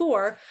becomes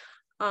 4,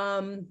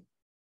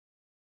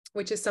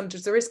 which is some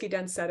Zariski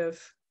dense set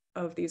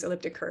of these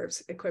elliptic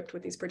curves equipped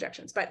with these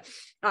projections. But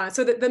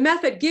so the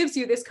method gives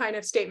you this kind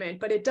of statement,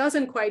 but it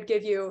doesn't quite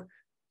give you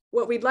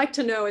what we'd like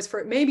to know is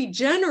for maybe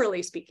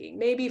generally speaking,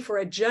 maybe for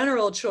a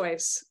general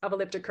choice of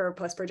elliptic curve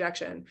plus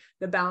projection,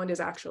 the bound is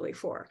actually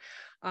 4.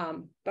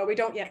 But we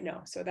don't yet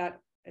know. So that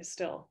is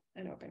still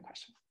an open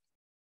question.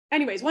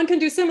 Anyways, one can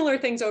do similar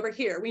things over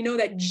here. We know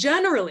that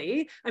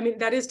generally, I mean,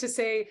 that is to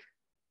say,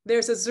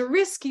 there's a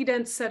Zariski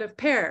dense set of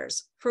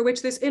pairs for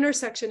which this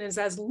intersection is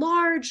as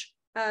large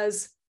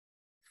as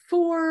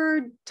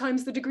 4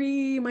 times the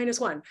degree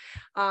minus 1.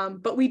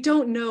 But we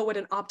don't know what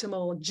an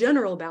optimal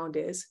general bound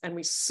is, and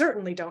we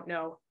certainly don't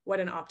know what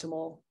an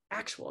optimal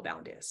actual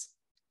bound is.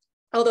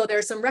 Although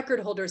there's some record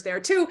holders there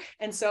too,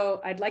 and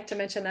so I'd like to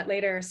mention that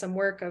later, some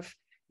work of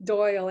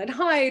Doyle and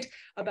Hyde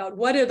about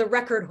what are the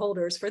record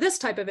holders for this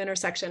type of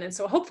intersection. And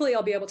so hopefully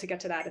I'll be able to get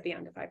to that at the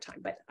end if I have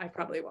time, but I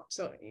probably won't.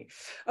 So,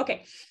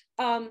 okay.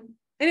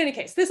 In any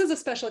case, this is a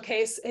special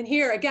case. And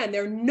here again,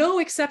 there are no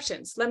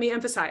exceptions. Let me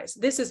emphasize,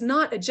 this is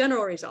not a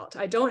general result.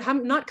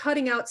 I'm not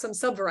cutting out some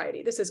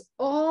subvariety. This is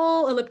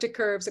all elliptic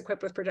curves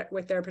equipped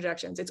with their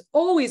projections. It's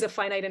always a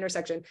finite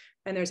intersection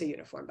and there's a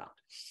uniform bound,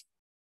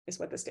 is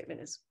what the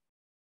statement is.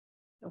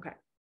 Okay.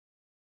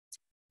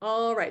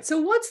 All right, so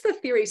what's the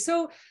theory?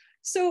 So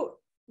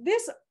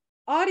this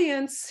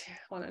audience,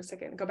 hold on a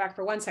second, go back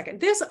for 1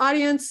 second. This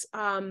audience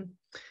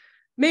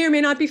may or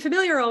may not be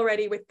familiar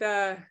already with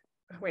the,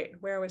 wait,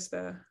 where was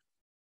the,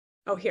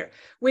 oh, here,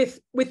 with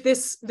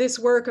this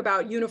work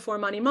about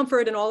uniform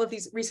Mani-Mumford and all of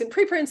these recent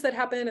preprints that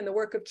happen and the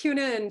work of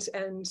Kuhne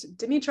and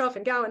Dimitrov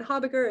and Gao and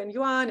Habiger and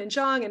Yuan and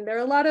Zhang. And there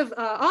are a lot of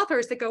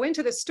authors that go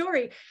into this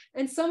story.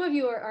 And some of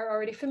you are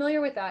already familiar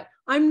with that.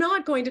 I'm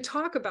not going to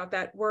talk about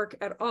that work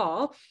at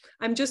all.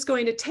 I'm just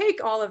going to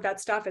take all of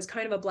that stuff as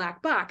kind of a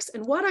black box.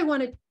 And what I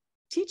want to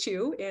teach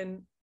you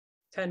in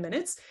 10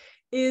 minutes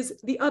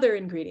is the other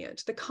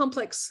ingredient, the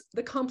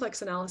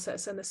complex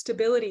analysis and the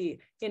stability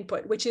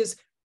input, which is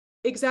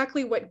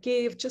exactly what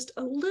gave just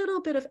a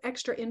little bit of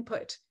extra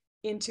input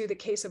into the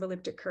case of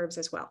elliptic curves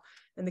as well,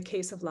 and the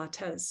case of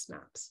Lattès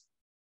maps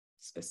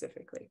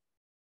specifically.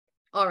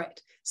 All right,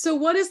 so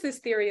what is this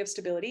theory of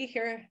stability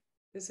here?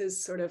 This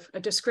is sort of a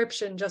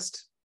description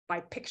just by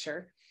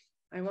picture.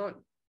 I won't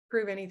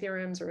prove any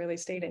theorems or really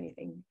state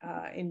anything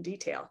in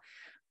detail,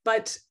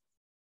 but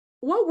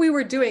what we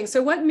were doing,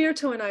 so what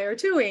Myrto and I are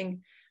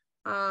doing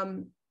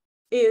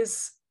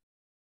is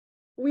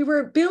we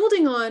were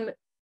building on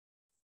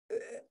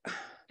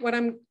what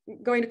I'm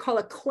going to call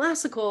a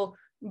classical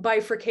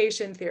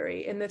bifurcation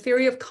theory. In the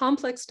theory of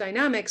complex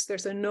dynamics,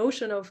 there's a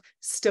notion of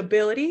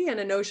stability and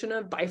a notion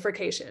of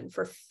bifurcation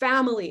for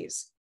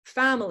families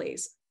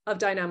of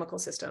dynamical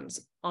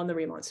systems on the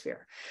Riemann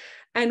sphere.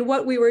 And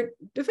what we were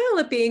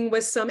developing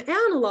was some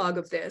analog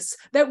of this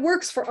that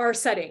works for our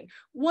setting.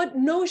 What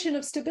notion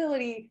of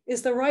stability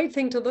is the right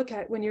thing to look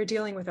at when you're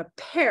dealing with a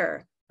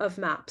pair of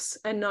maps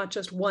and not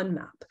just one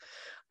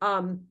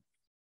map?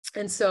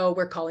 And so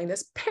we're calling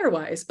this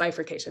pairwise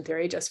bifurcation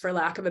theory, just for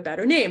lack of a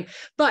better name.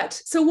 But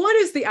so what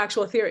is the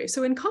actual theory?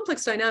 So in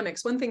complex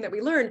dynamics, one thing that we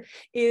learn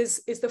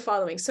is the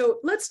following. So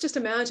let's just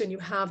imagine you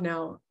have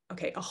now,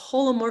 okay, a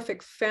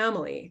holomorphic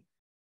family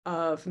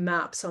of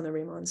maps on the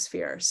Riemann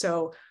sphere.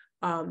 So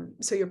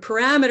your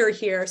parameter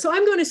here, so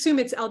I'm going to assume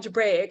it's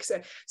algebraic.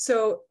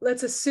 So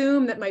let's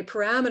assume that my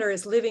parameter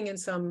is living in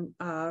some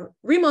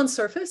Riemann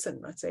surface,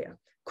 and let's say a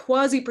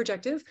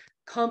quasi-projective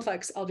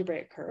complex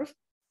algebraic curve,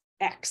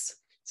 X.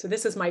 So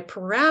this is my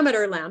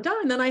parameter lambda,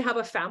 and then I have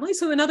a family.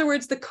 So in other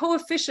words, the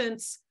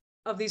coefficients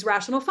of these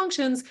rational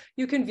functions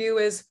you can view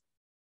as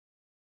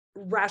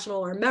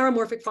rational or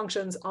meromorphic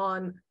functions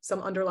on some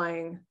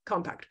underlying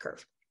compact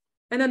curve.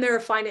 And then there are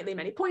finitely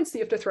many points that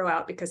you have to throw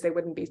out because they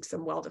wouldn't be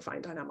some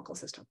well-defined dynamical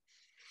system.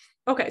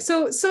 Okay,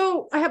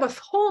 so I have a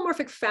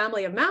holomorphic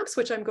family of maps,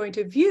 which I'm going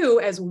to view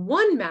as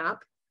one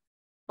map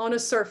on a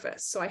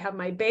surface. So I have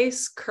my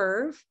base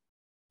curve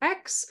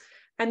X,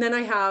 and then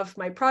I have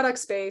my product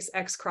space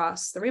X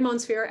cross the Riemann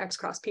sphere, X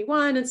cross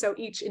P1. And so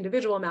each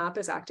individual map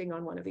is acting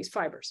on one of these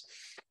fibers.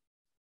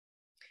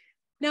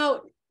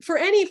 Now, for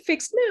any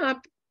fixed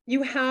map,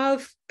 you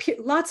have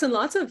lots and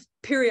lots of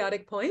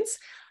periodic points,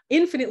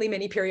 infinitely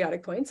many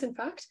periodic points, in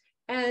fact,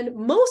 and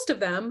most of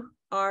them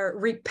are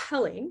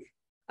repelling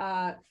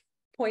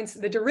points.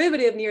 The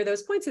derivative near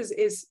those points of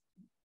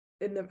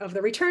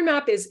the return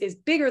map is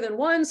bigger than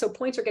 1, so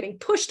points are getting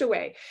pushed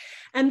away.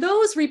 And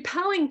those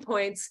repelling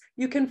points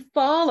you can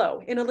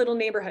follow in a little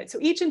neighborhood. So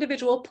each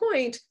individual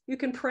point you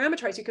can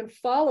parameterize, you can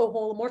follow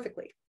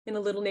holomorphically in a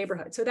little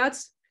neighborhood. So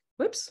that's,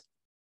 whoops,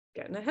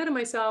 getting ahead of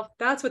myself.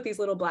 That's what these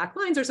little black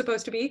lines are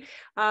supposed to be,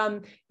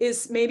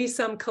 is maybe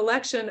some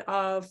collection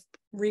of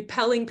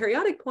repelling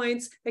periodic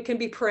points that can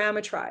be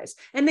parameterized.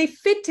 And they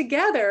fit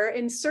together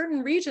in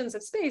certain regions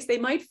of space. They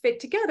might fit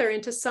together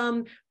into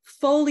some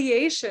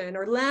foliation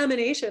or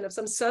lamination of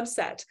some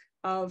subset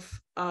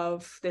of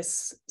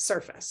this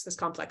surface, this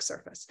complex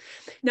surface.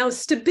 Now,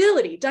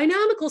 stability,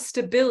 dynamical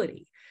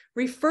stability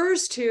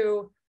refers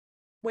to,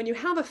 when you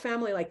have a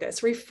family like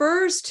this,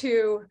 refers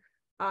to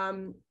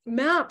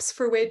maps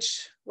for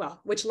which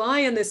lie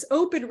in this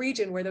open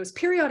region where those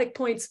periodic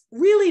points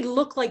really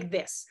look like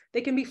this.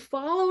 They can be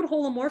followed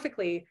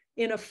holomorphically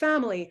in a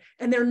family,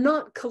 and they're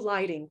not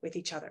colliding with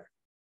each other.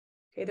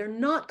 Okay, they're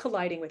not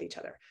colliding with each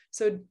other.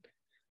 So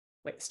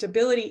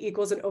stability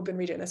equals an open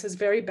region. This is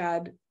very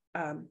bad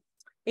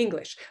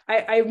English.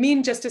 I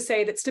mean just to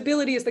say that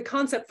stability is the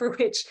concept for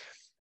which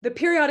the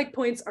periodic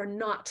points are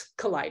not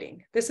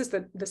colliding. This is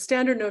the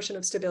standard notion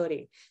of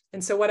stability.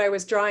 And so what I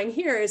was drawing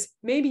here is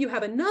maybe you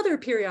have another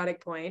periodic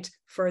point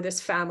for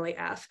this family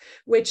F,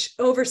 which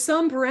over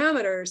some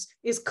parameters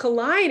is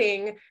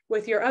colliding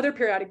with your other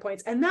periodic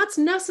points. And that's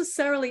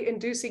necessarily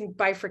inducing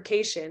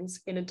bifurcations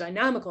in a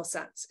dynamical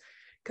sense,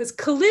 because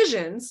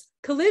collisions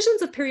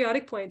of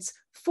periodic points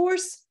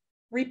force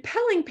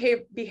repelling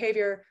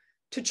behavior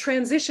to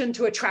transition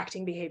to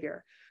attracting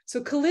behavior. So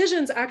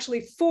collisions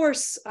actually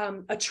force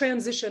a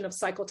transition of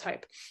cycle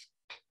type.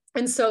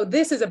 And so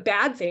this is a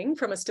bad thing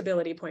from a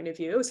stability point of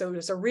view. So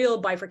there's a real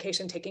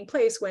bifurcation taking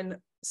place when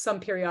some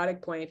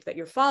periodic point that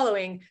you're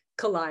following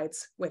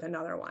collides with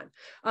another one.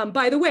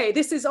 By the way,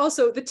 this is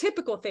also the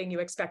typical thing you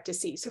expect to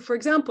see. So for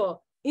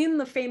example, in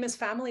the famous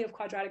family of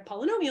quadratic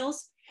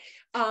polynomials,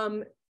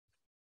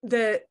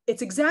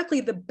 it's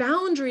exactly the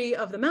boundary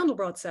of the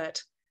Mandelbrot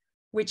set,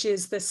 which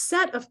is the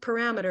set of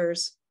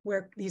parameters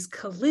where these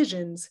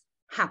collisions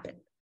happen.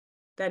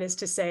 That is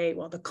to say,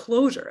 the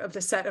closure of the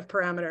set of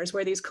parameters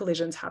where these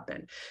collisions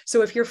happen.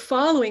 So if you're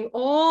following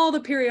all the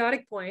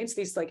periodic points,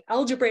 these like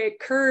algebraic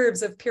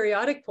curves of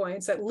periodic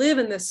points that live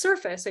in this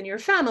surface in your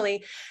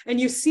family, and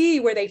you see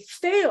where they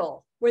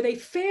fail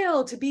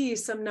to be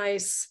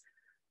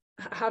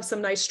have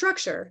some nice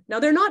structure. Now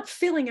they're not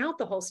filling out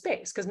the whole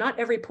space because not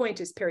every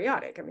point is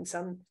periodic. I mean,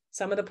 some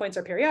of the points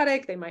are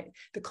periodic.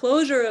 The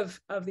closure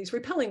of these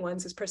repelling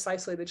ones is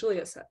precisely the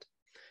Julia set.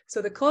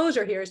 So the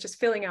closure here is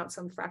just filling out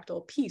some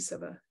fractal piece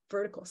of a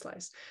vertical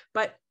slice.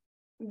 But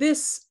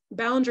this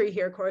boundary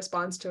here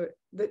corresponds to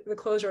the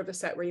closure of the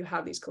set where you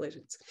have these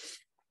collisions.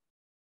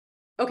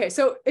 Okay,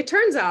 so it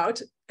turns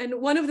out, and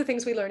one of the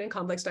things we learn in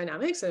complex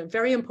dynamics, a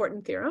very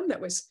important theorem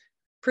that was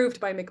proved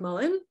by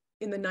McMullen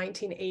in the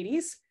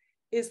 1980s,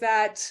 is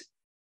that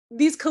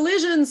these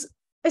collisions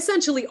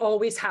essentially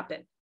always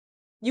happen.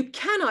 You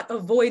cannot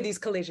avoid these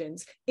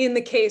collisions in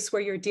the case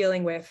where you're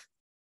dealing with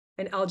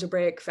an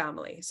algebraic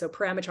family, so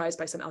parameterized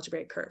by some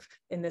algebraic curve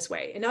in this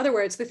way. In other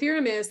words, the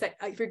theorem is that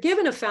if you're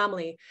given a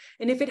family,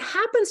 and if it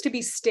happens to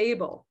be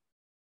stable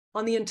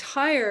on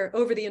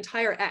over the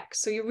entire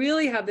X, so you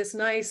really have this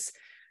nice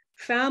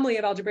family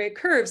of algebraic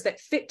curves that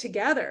fit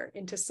together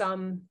into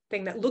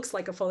something that looks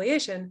like a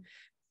foliation,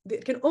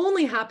 it can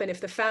only happen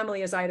if the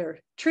family is either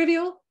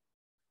trivial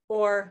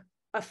or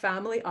a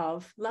family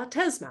of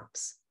Lattès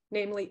maps,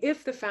 namely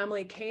if the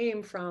family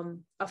came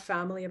from a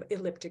family of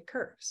elliptic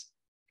curves.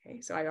 Okay,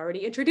 so I already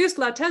introduced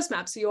Lattès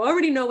maps, so you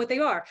already know what they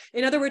are.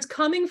 In other words,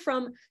 coming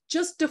from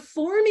just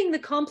deforming the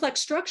complex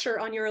structure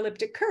on your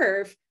elliptic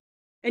curve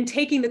and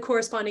taking the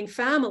corresponding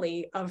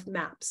family of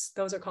maps.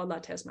 Those are called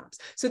Lattès maps.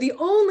 So the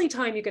only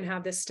time you can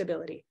have this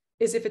stability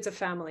is if it's a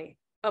family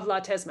of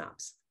Lattès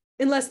maps,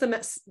 unless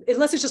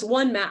it's just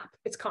one map,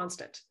 it's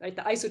constant. Right?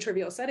 The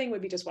isotrivial setting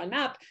would be just one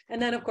map. And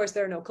then of course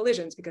there are no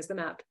collisions because the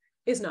map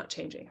is not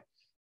changing.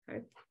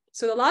 Right?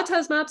 So the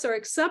Lattès maps are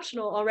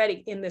exceptional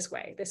already in this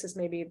way. This is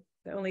maybe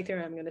the only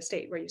theorem I'm going to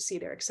state where you see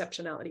their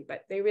exceptionality,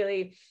 but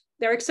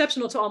they're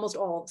exceptional to almost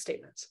all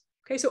statements.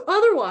 Okay, so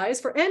otherwise,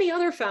 for any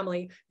other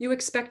family, you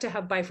expect to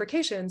have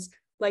bifurcations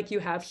like you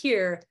have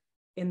here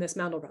in this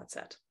Mandelbrot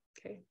set.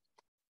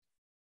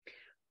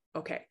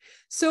 Okay,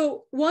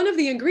 so one of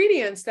the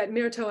ingredients that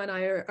Myrto and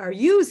I are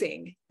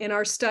using in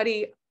our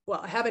study,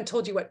 well, I haven't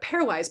told you what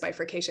pairwise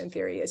bifurcation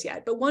theory is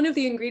yet, but one of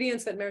the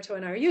ingredients that Myrto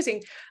and I are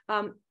using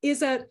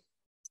is a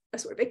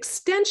sort of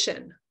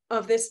extension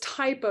of this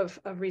type of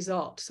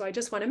result. So I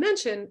just want to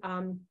mention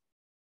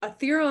a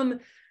theorem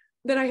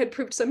that I had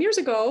proved some years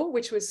ago,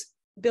 which was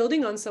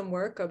building on some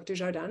work of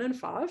Dujardin and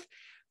Favre,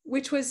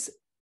 which was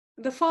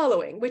the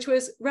following, which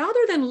was rather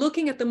than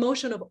looking at the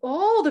motion of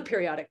all the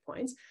periodic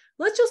points,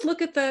 let's just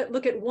look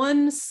at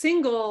one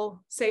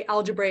single, say,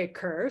 algebraic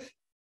curve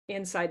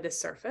inside this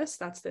surface.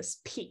 That's this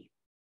P.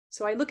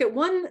 So I look at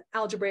one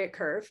algebraic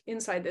curve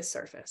inside this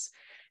surface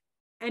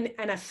and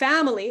a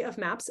family of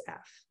maps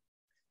F.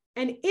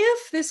 And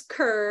if this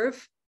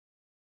curve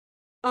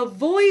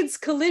avoids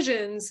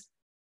collisions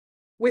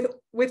with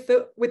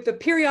the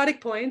periodic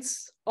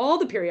points, all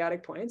the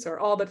periodic points, or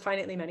all but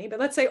finitely many, but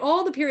let's say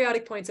all the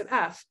periodic points of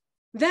F,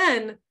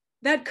 then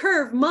that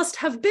curve must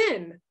have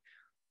been,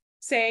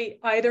 say,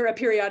 either a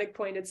periodic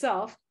point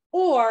itself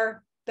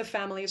or the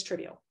family is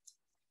trivial.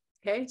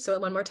 Okay, so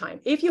one more time.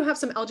 If you have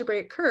some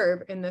algebraic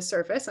curve in this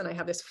surface, and I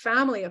have this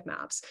family of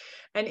maps,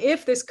 and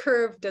if this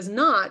curve does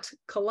not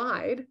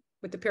collide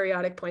with the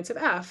periodic points of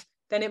F,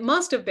 then it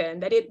must have been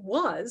that it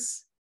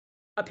was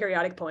a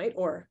periodic point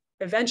or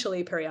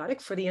eventually periodic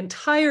for the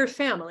entire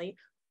family,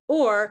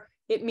 or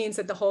it means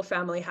that the whole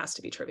family has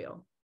to be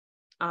trivial.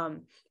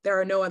 There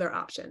are no other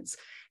options.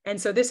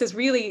 And so this is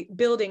really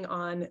building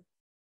on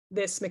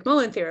this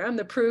McMullen theorem.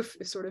 The proof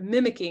is sort of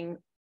mimicking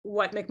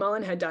what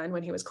McMullen had done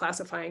when he was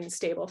classifying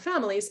stable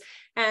families.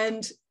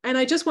 And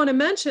I just want to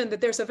mention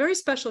that there's a very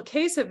special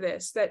case of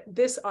this that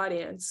this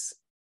audience,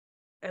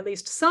 at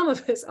least some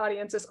of this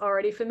audience, is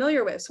already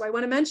familiar with. So I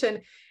want to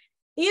mention,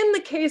 in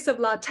the case of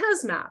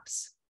Lattès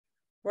maps,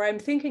 where I'm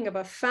thinking of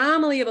a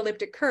family of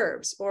elliptic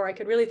curves, or I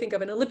could really think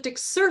of an elliptic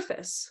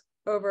surface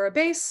over a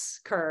base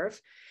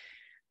curve,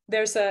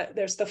 there's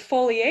the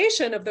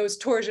foliation of those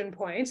torsion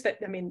points that,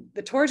 I mean,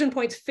 the torsion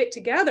points fit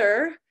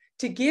together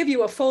to give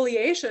you a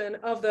foliation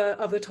of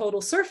the total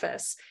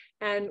surface,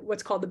 and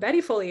what's called the Betty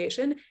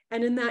foliation.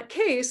 And in that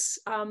case,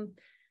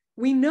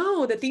 we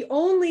know that the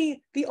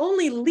only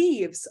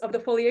leaves of the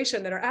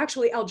foliation that are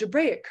actually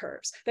algebraic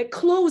curves that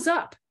close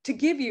up to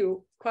give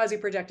you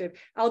quasi-projective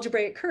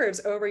algebraic curves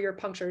over your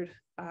punctured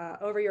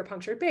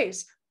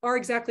base are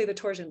exactly the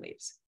torsion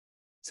leaves.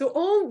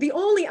 So the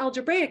only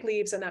algebraic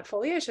leaves in that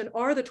foliation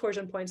are the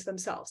torsion points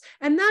themselves.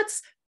 And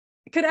that's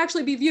could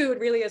actually be viewed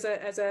really as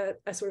a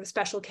sort of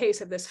special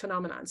case of this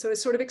phenomenon. So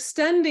it's sort of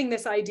extending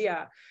this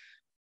idea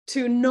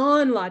to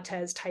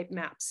non-Lattès type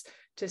maps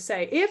to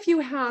say, if you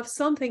have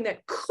something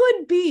that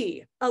could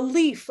be a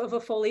leaf of a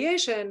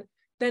foliation,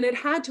 then it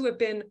had to have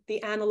been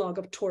the analog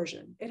of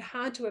torsion. It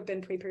had to have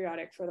been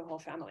pre-periodic for the whole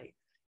family,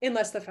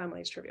 unless the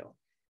family is trivial.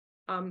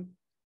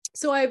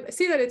 So I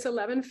see that it's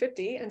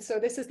 11:50, and so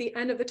this is the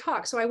end of the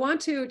talk. So I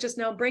want to just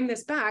now bring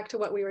this back to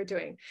what we were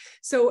doing.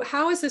 So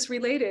how is this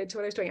related to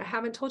what I was doing? I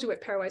haven't told you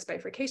what pairwise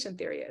bifurcation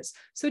theory is.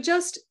 So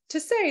just to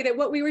say that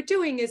what we were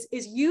doing is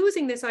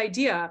using this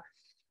idea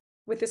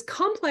with this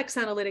complex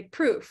analytic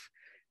proof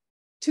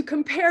to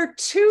compare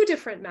two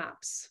different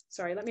maps.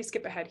 Sorry, let me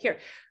skip ahead here.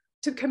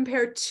 To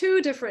compare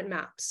two different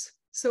maps.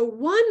 So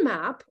one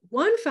map,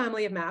 one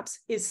family of maps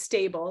is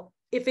stable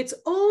if its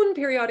own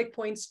periodic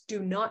points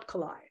do not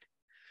collide.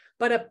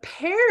 But a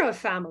pair of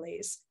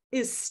families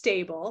is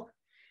stable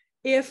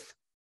if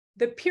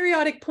the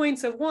periodic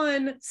points of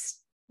one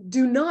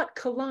do not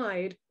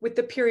collide with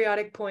the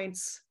periodic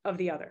points of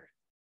the other.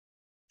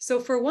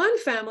 So for one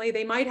family,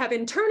 they might have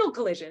internal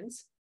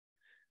collisions,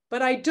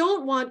 but I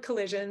don't want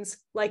collisions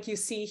like you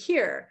see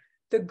here.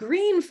 The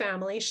green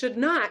family should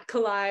not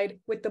collide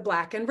with the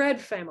black and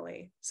red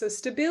family. So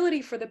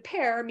stability for the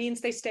pair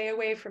means they stay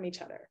away from each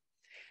other.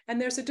 And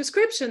there's a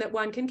description that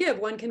one can give.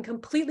 One can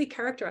completely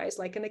characterize,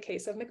 like in the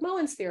case of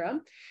McMullen's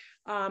theorem,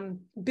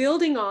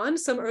 building on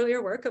some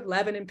earlier work of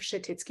Levin and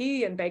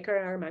Pshititsky and Baker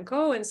and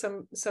Armenko, and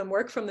some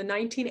work from the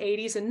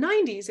 1980s and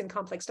 90s in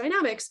complex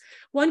dynamics.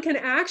 One can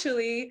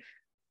actually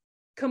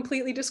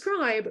completely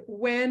describe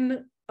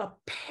when a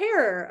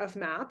pair of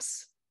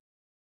maps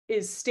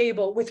is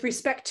stable with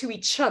respect to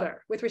each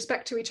other,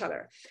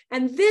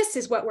 And this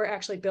is what we're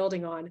actually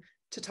building on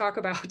to talk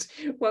about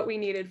what we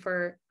needed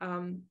for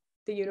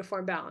the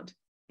uniform bound.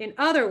 In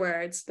other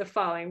words, the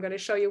following. I'm going to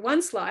show you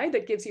one slide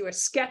that gives you a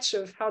sketch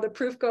of how the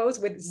proof goes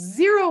with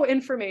zero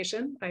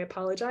information. I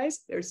apologize.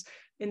 There's,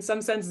 in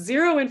some sense,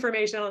 zero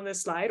information on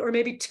this slide, or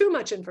maybe too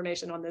much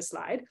information on this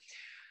slide.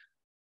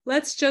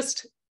 Let's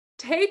just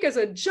take as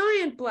a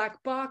giant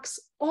black box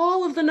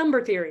all of the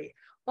number theory,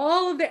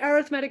 all of the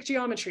arithmetic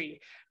geometry.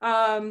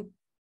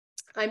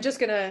 I'm just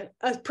going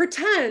to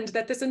pretend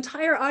that this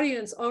entire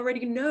audience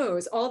already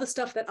knows all the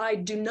stuff that I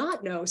do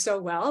not know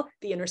so well,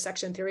 the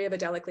intersection theory of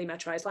adelically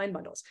metrized line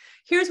bundles.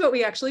 Here's what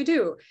we actually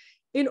do.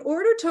 In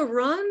order to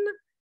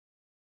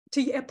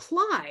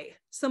apply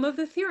some of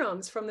the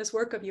theorems from this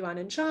work of Yuan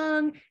and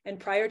Zhang, and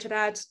prior to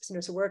that,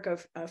 there's a work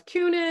of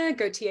Koenig,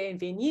 Gautier and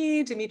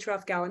Vigny,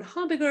 Dimitrov, Gao, and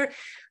Homburger,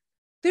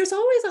 there's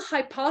always a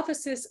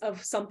hypothesis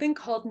of something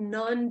called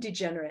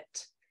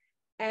non-degenerate.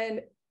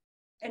 And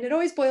it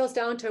always boils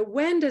down to,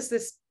 when does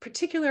this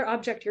particular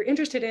object you're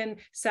interested in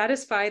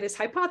satisfy this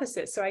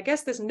hypothesis? So I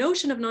guess this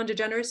notion of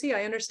non-degeneracy,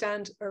 I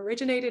understand,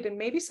 originated in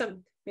maybe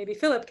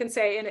Philip can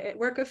say in a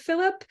work of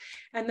Philip,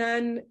 and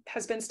then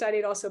has been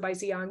studied also by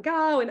Ziyang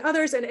Gao and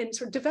others, and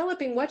sort of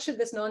developing what should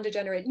this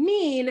non-degenerate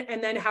mean,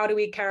 and then how do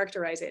we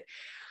characterize it?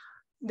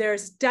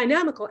 There's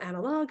dynamical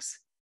analogs.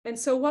 And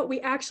so what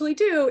we actually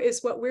do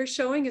is, what we're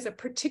showing is a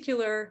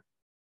particular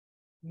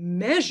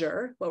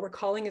measure, what we're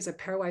calling is a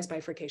pairwise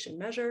bifurcation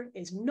measure,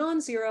 is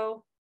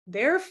non-zero.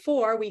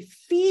 Therefore, we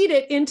feed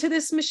it into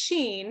this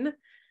machine.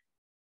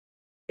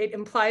 It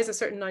implies a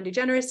certain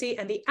non-degeneracy,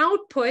 and the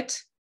output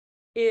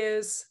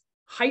is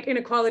height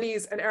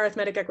inequalities and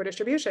arithmetic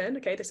equidistribution.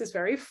 Okay, this is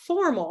very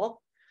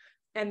formal.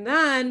 And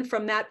then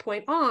from that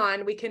point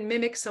on, we can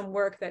mimic some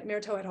work that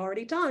Myrto had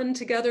already done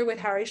together with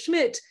Harry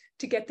Schmidt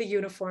to get the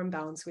uniform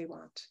bounds we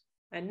want.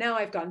 And now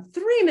I've gone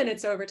 3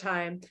 minutes over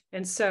time.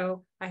 And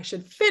so I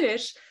should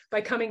finish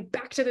by coming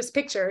back to this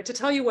picture to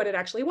tell you what it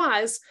actually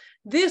was.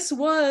 This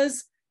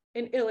was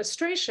an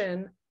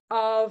illustration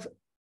of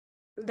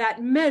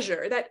that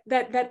measure,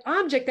 that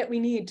object that we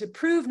need to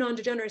prove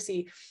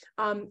non-degeneracy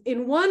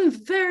in one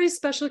very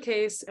special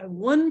case, a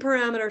one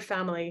parameter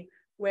family,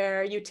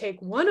 where you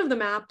take one of the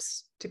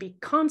maps to be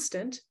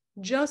constant,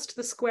 just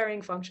the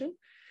squaring function.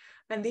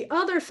 And the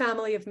other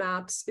family of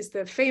maps is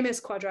the famous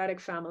quadratic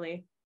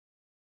family.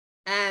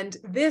 And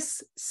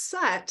this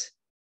set,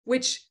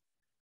 which,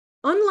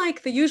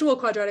 unlike the usual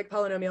quadratic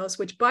polynomials,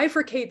 which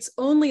bifurcates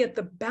only at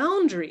the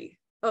boundary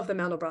of the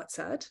Mandelbrot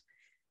set,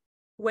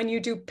 when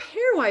you do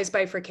pairwise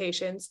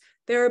bifurcations,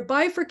 there are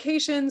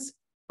bifurcations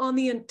on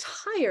the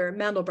entire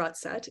Mandelbrot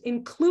set,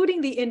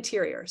 including the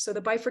interior. So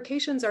the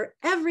bifurcations are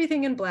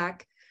everything in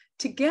black,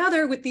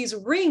 together with these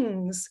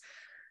rings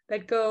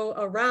that go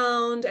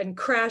around and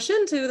crash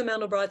into the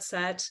Mandelbrot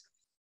set.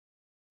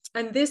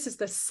 And this is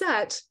the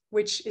set,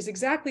 which is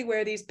exactly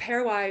where these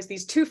pairwise,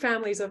 these two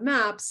families of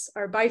maps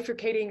are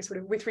bifurcating sort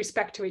of with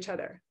respect to each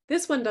other.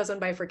 This one doesn't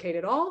bifurcate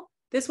at all.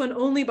 This one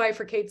only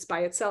bifurcates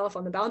by itself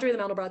on the boundary of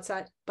the Mandelbrot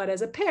set. But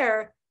as a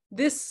pair,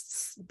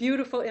 this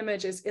beautiful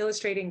image is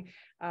illustrating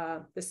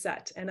the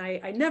set. And I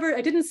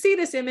didn't see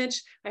this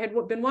image. I had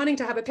been wanting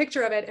to have a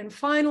picture of it. And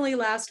finally,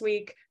 last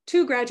week,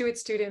 2 graduate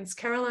students,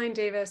 Caroline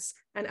Davis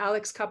and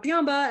Alex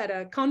Kapiamba, at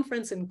a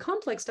conference in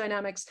complex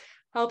dynamics,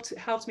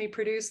 helped me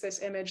produce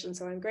this image. And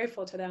so I'm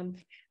grateful to them.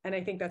 And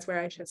I think that's where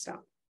I should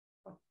stop.